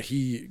 Yeah,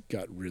 he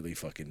got really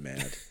fucking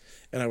mad.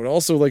 And I would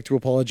also like to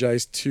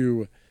apologize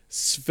to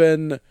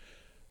Sven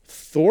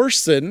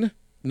Thorson,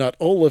 not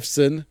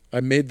Olafson. I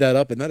made that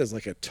up, and that is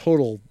like a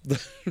total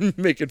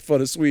making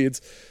fun of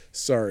Swedes.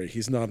 Sorry,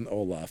 he's not an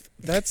Olaf.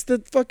 That's the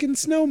fucking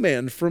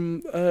snowman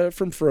from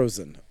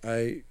Frozen.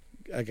 I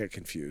got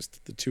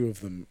confused. The two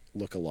of them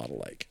look a lot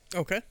alike.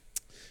 Okay.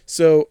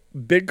 So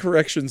big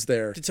corrections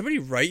there. Did somebody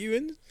write you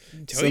in?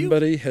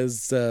 Somebody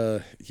has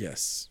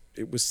yes.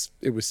 It was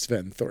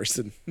Sven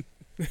Thorson.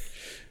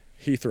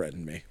 He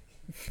threatened me.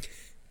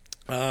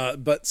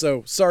 But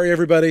so sorry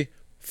everybody.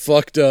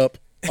 Fucked up.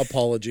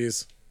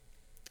 Apologies.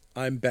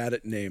 I'm bad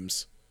at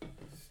names.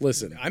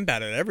 Listen, I'm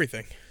bad at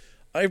everything.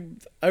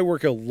 I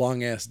work a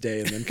long ass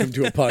day and then come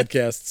to a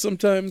podcast.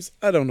 Sometimes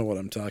I don't know what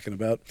I'm talking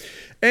about.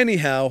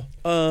 Anyhow,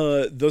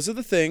 those are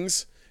the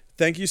things.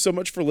 Thank you so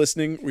much for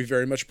listening. We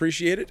very much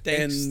appreciate it.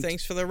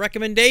 Thanks for the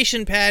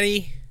recommendation,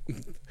 Patty.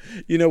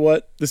 You know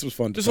what? This was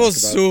fun. This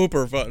was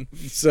super fun.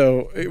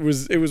 So it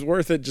was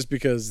worth it just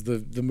because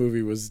the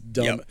movie was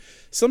dumb. Yep.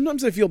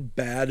 Sometimes I feel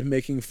bad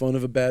making fun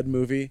of a bad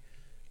movie.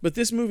 But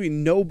this movie,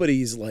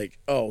 nobody's like,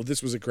 oh,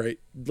 this was a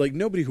great... Like,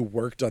 nobody who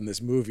worked on this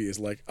movie is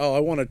like, oh, I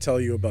want to tell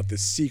you about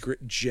this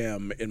secret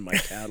gem in my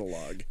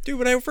catalog. Dude,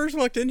 when I first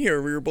walked in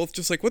here, we were both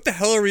just like, what the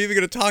hell are we even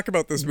going to talk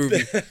about this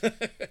movie? And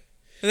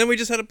then we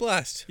just had a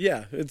blast.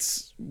 Yeah,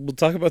 we'll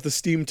talk about the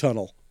steam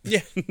tunnel.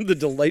 Yeah. The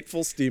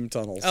delightful steam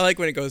tunnels. I like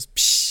when it goes,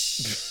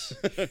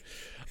 psh.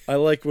 I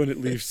like when it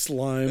leaves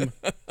slime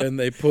and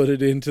they put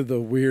it into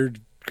the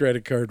weird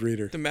credit card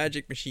reader. The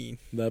magic machine.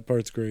 That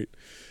part's great.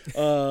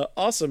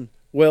 Awesome.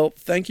 Well,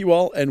 thank you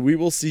all, and we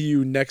will see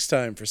you next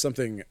time for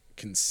something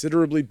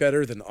considerably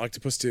better than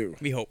Octopus 2.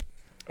 We hope.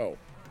 Oh,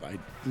 I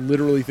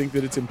literally think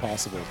that it's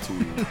impossible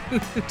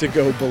to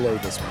go below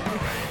this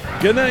one.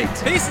 Good night.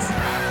 Peace.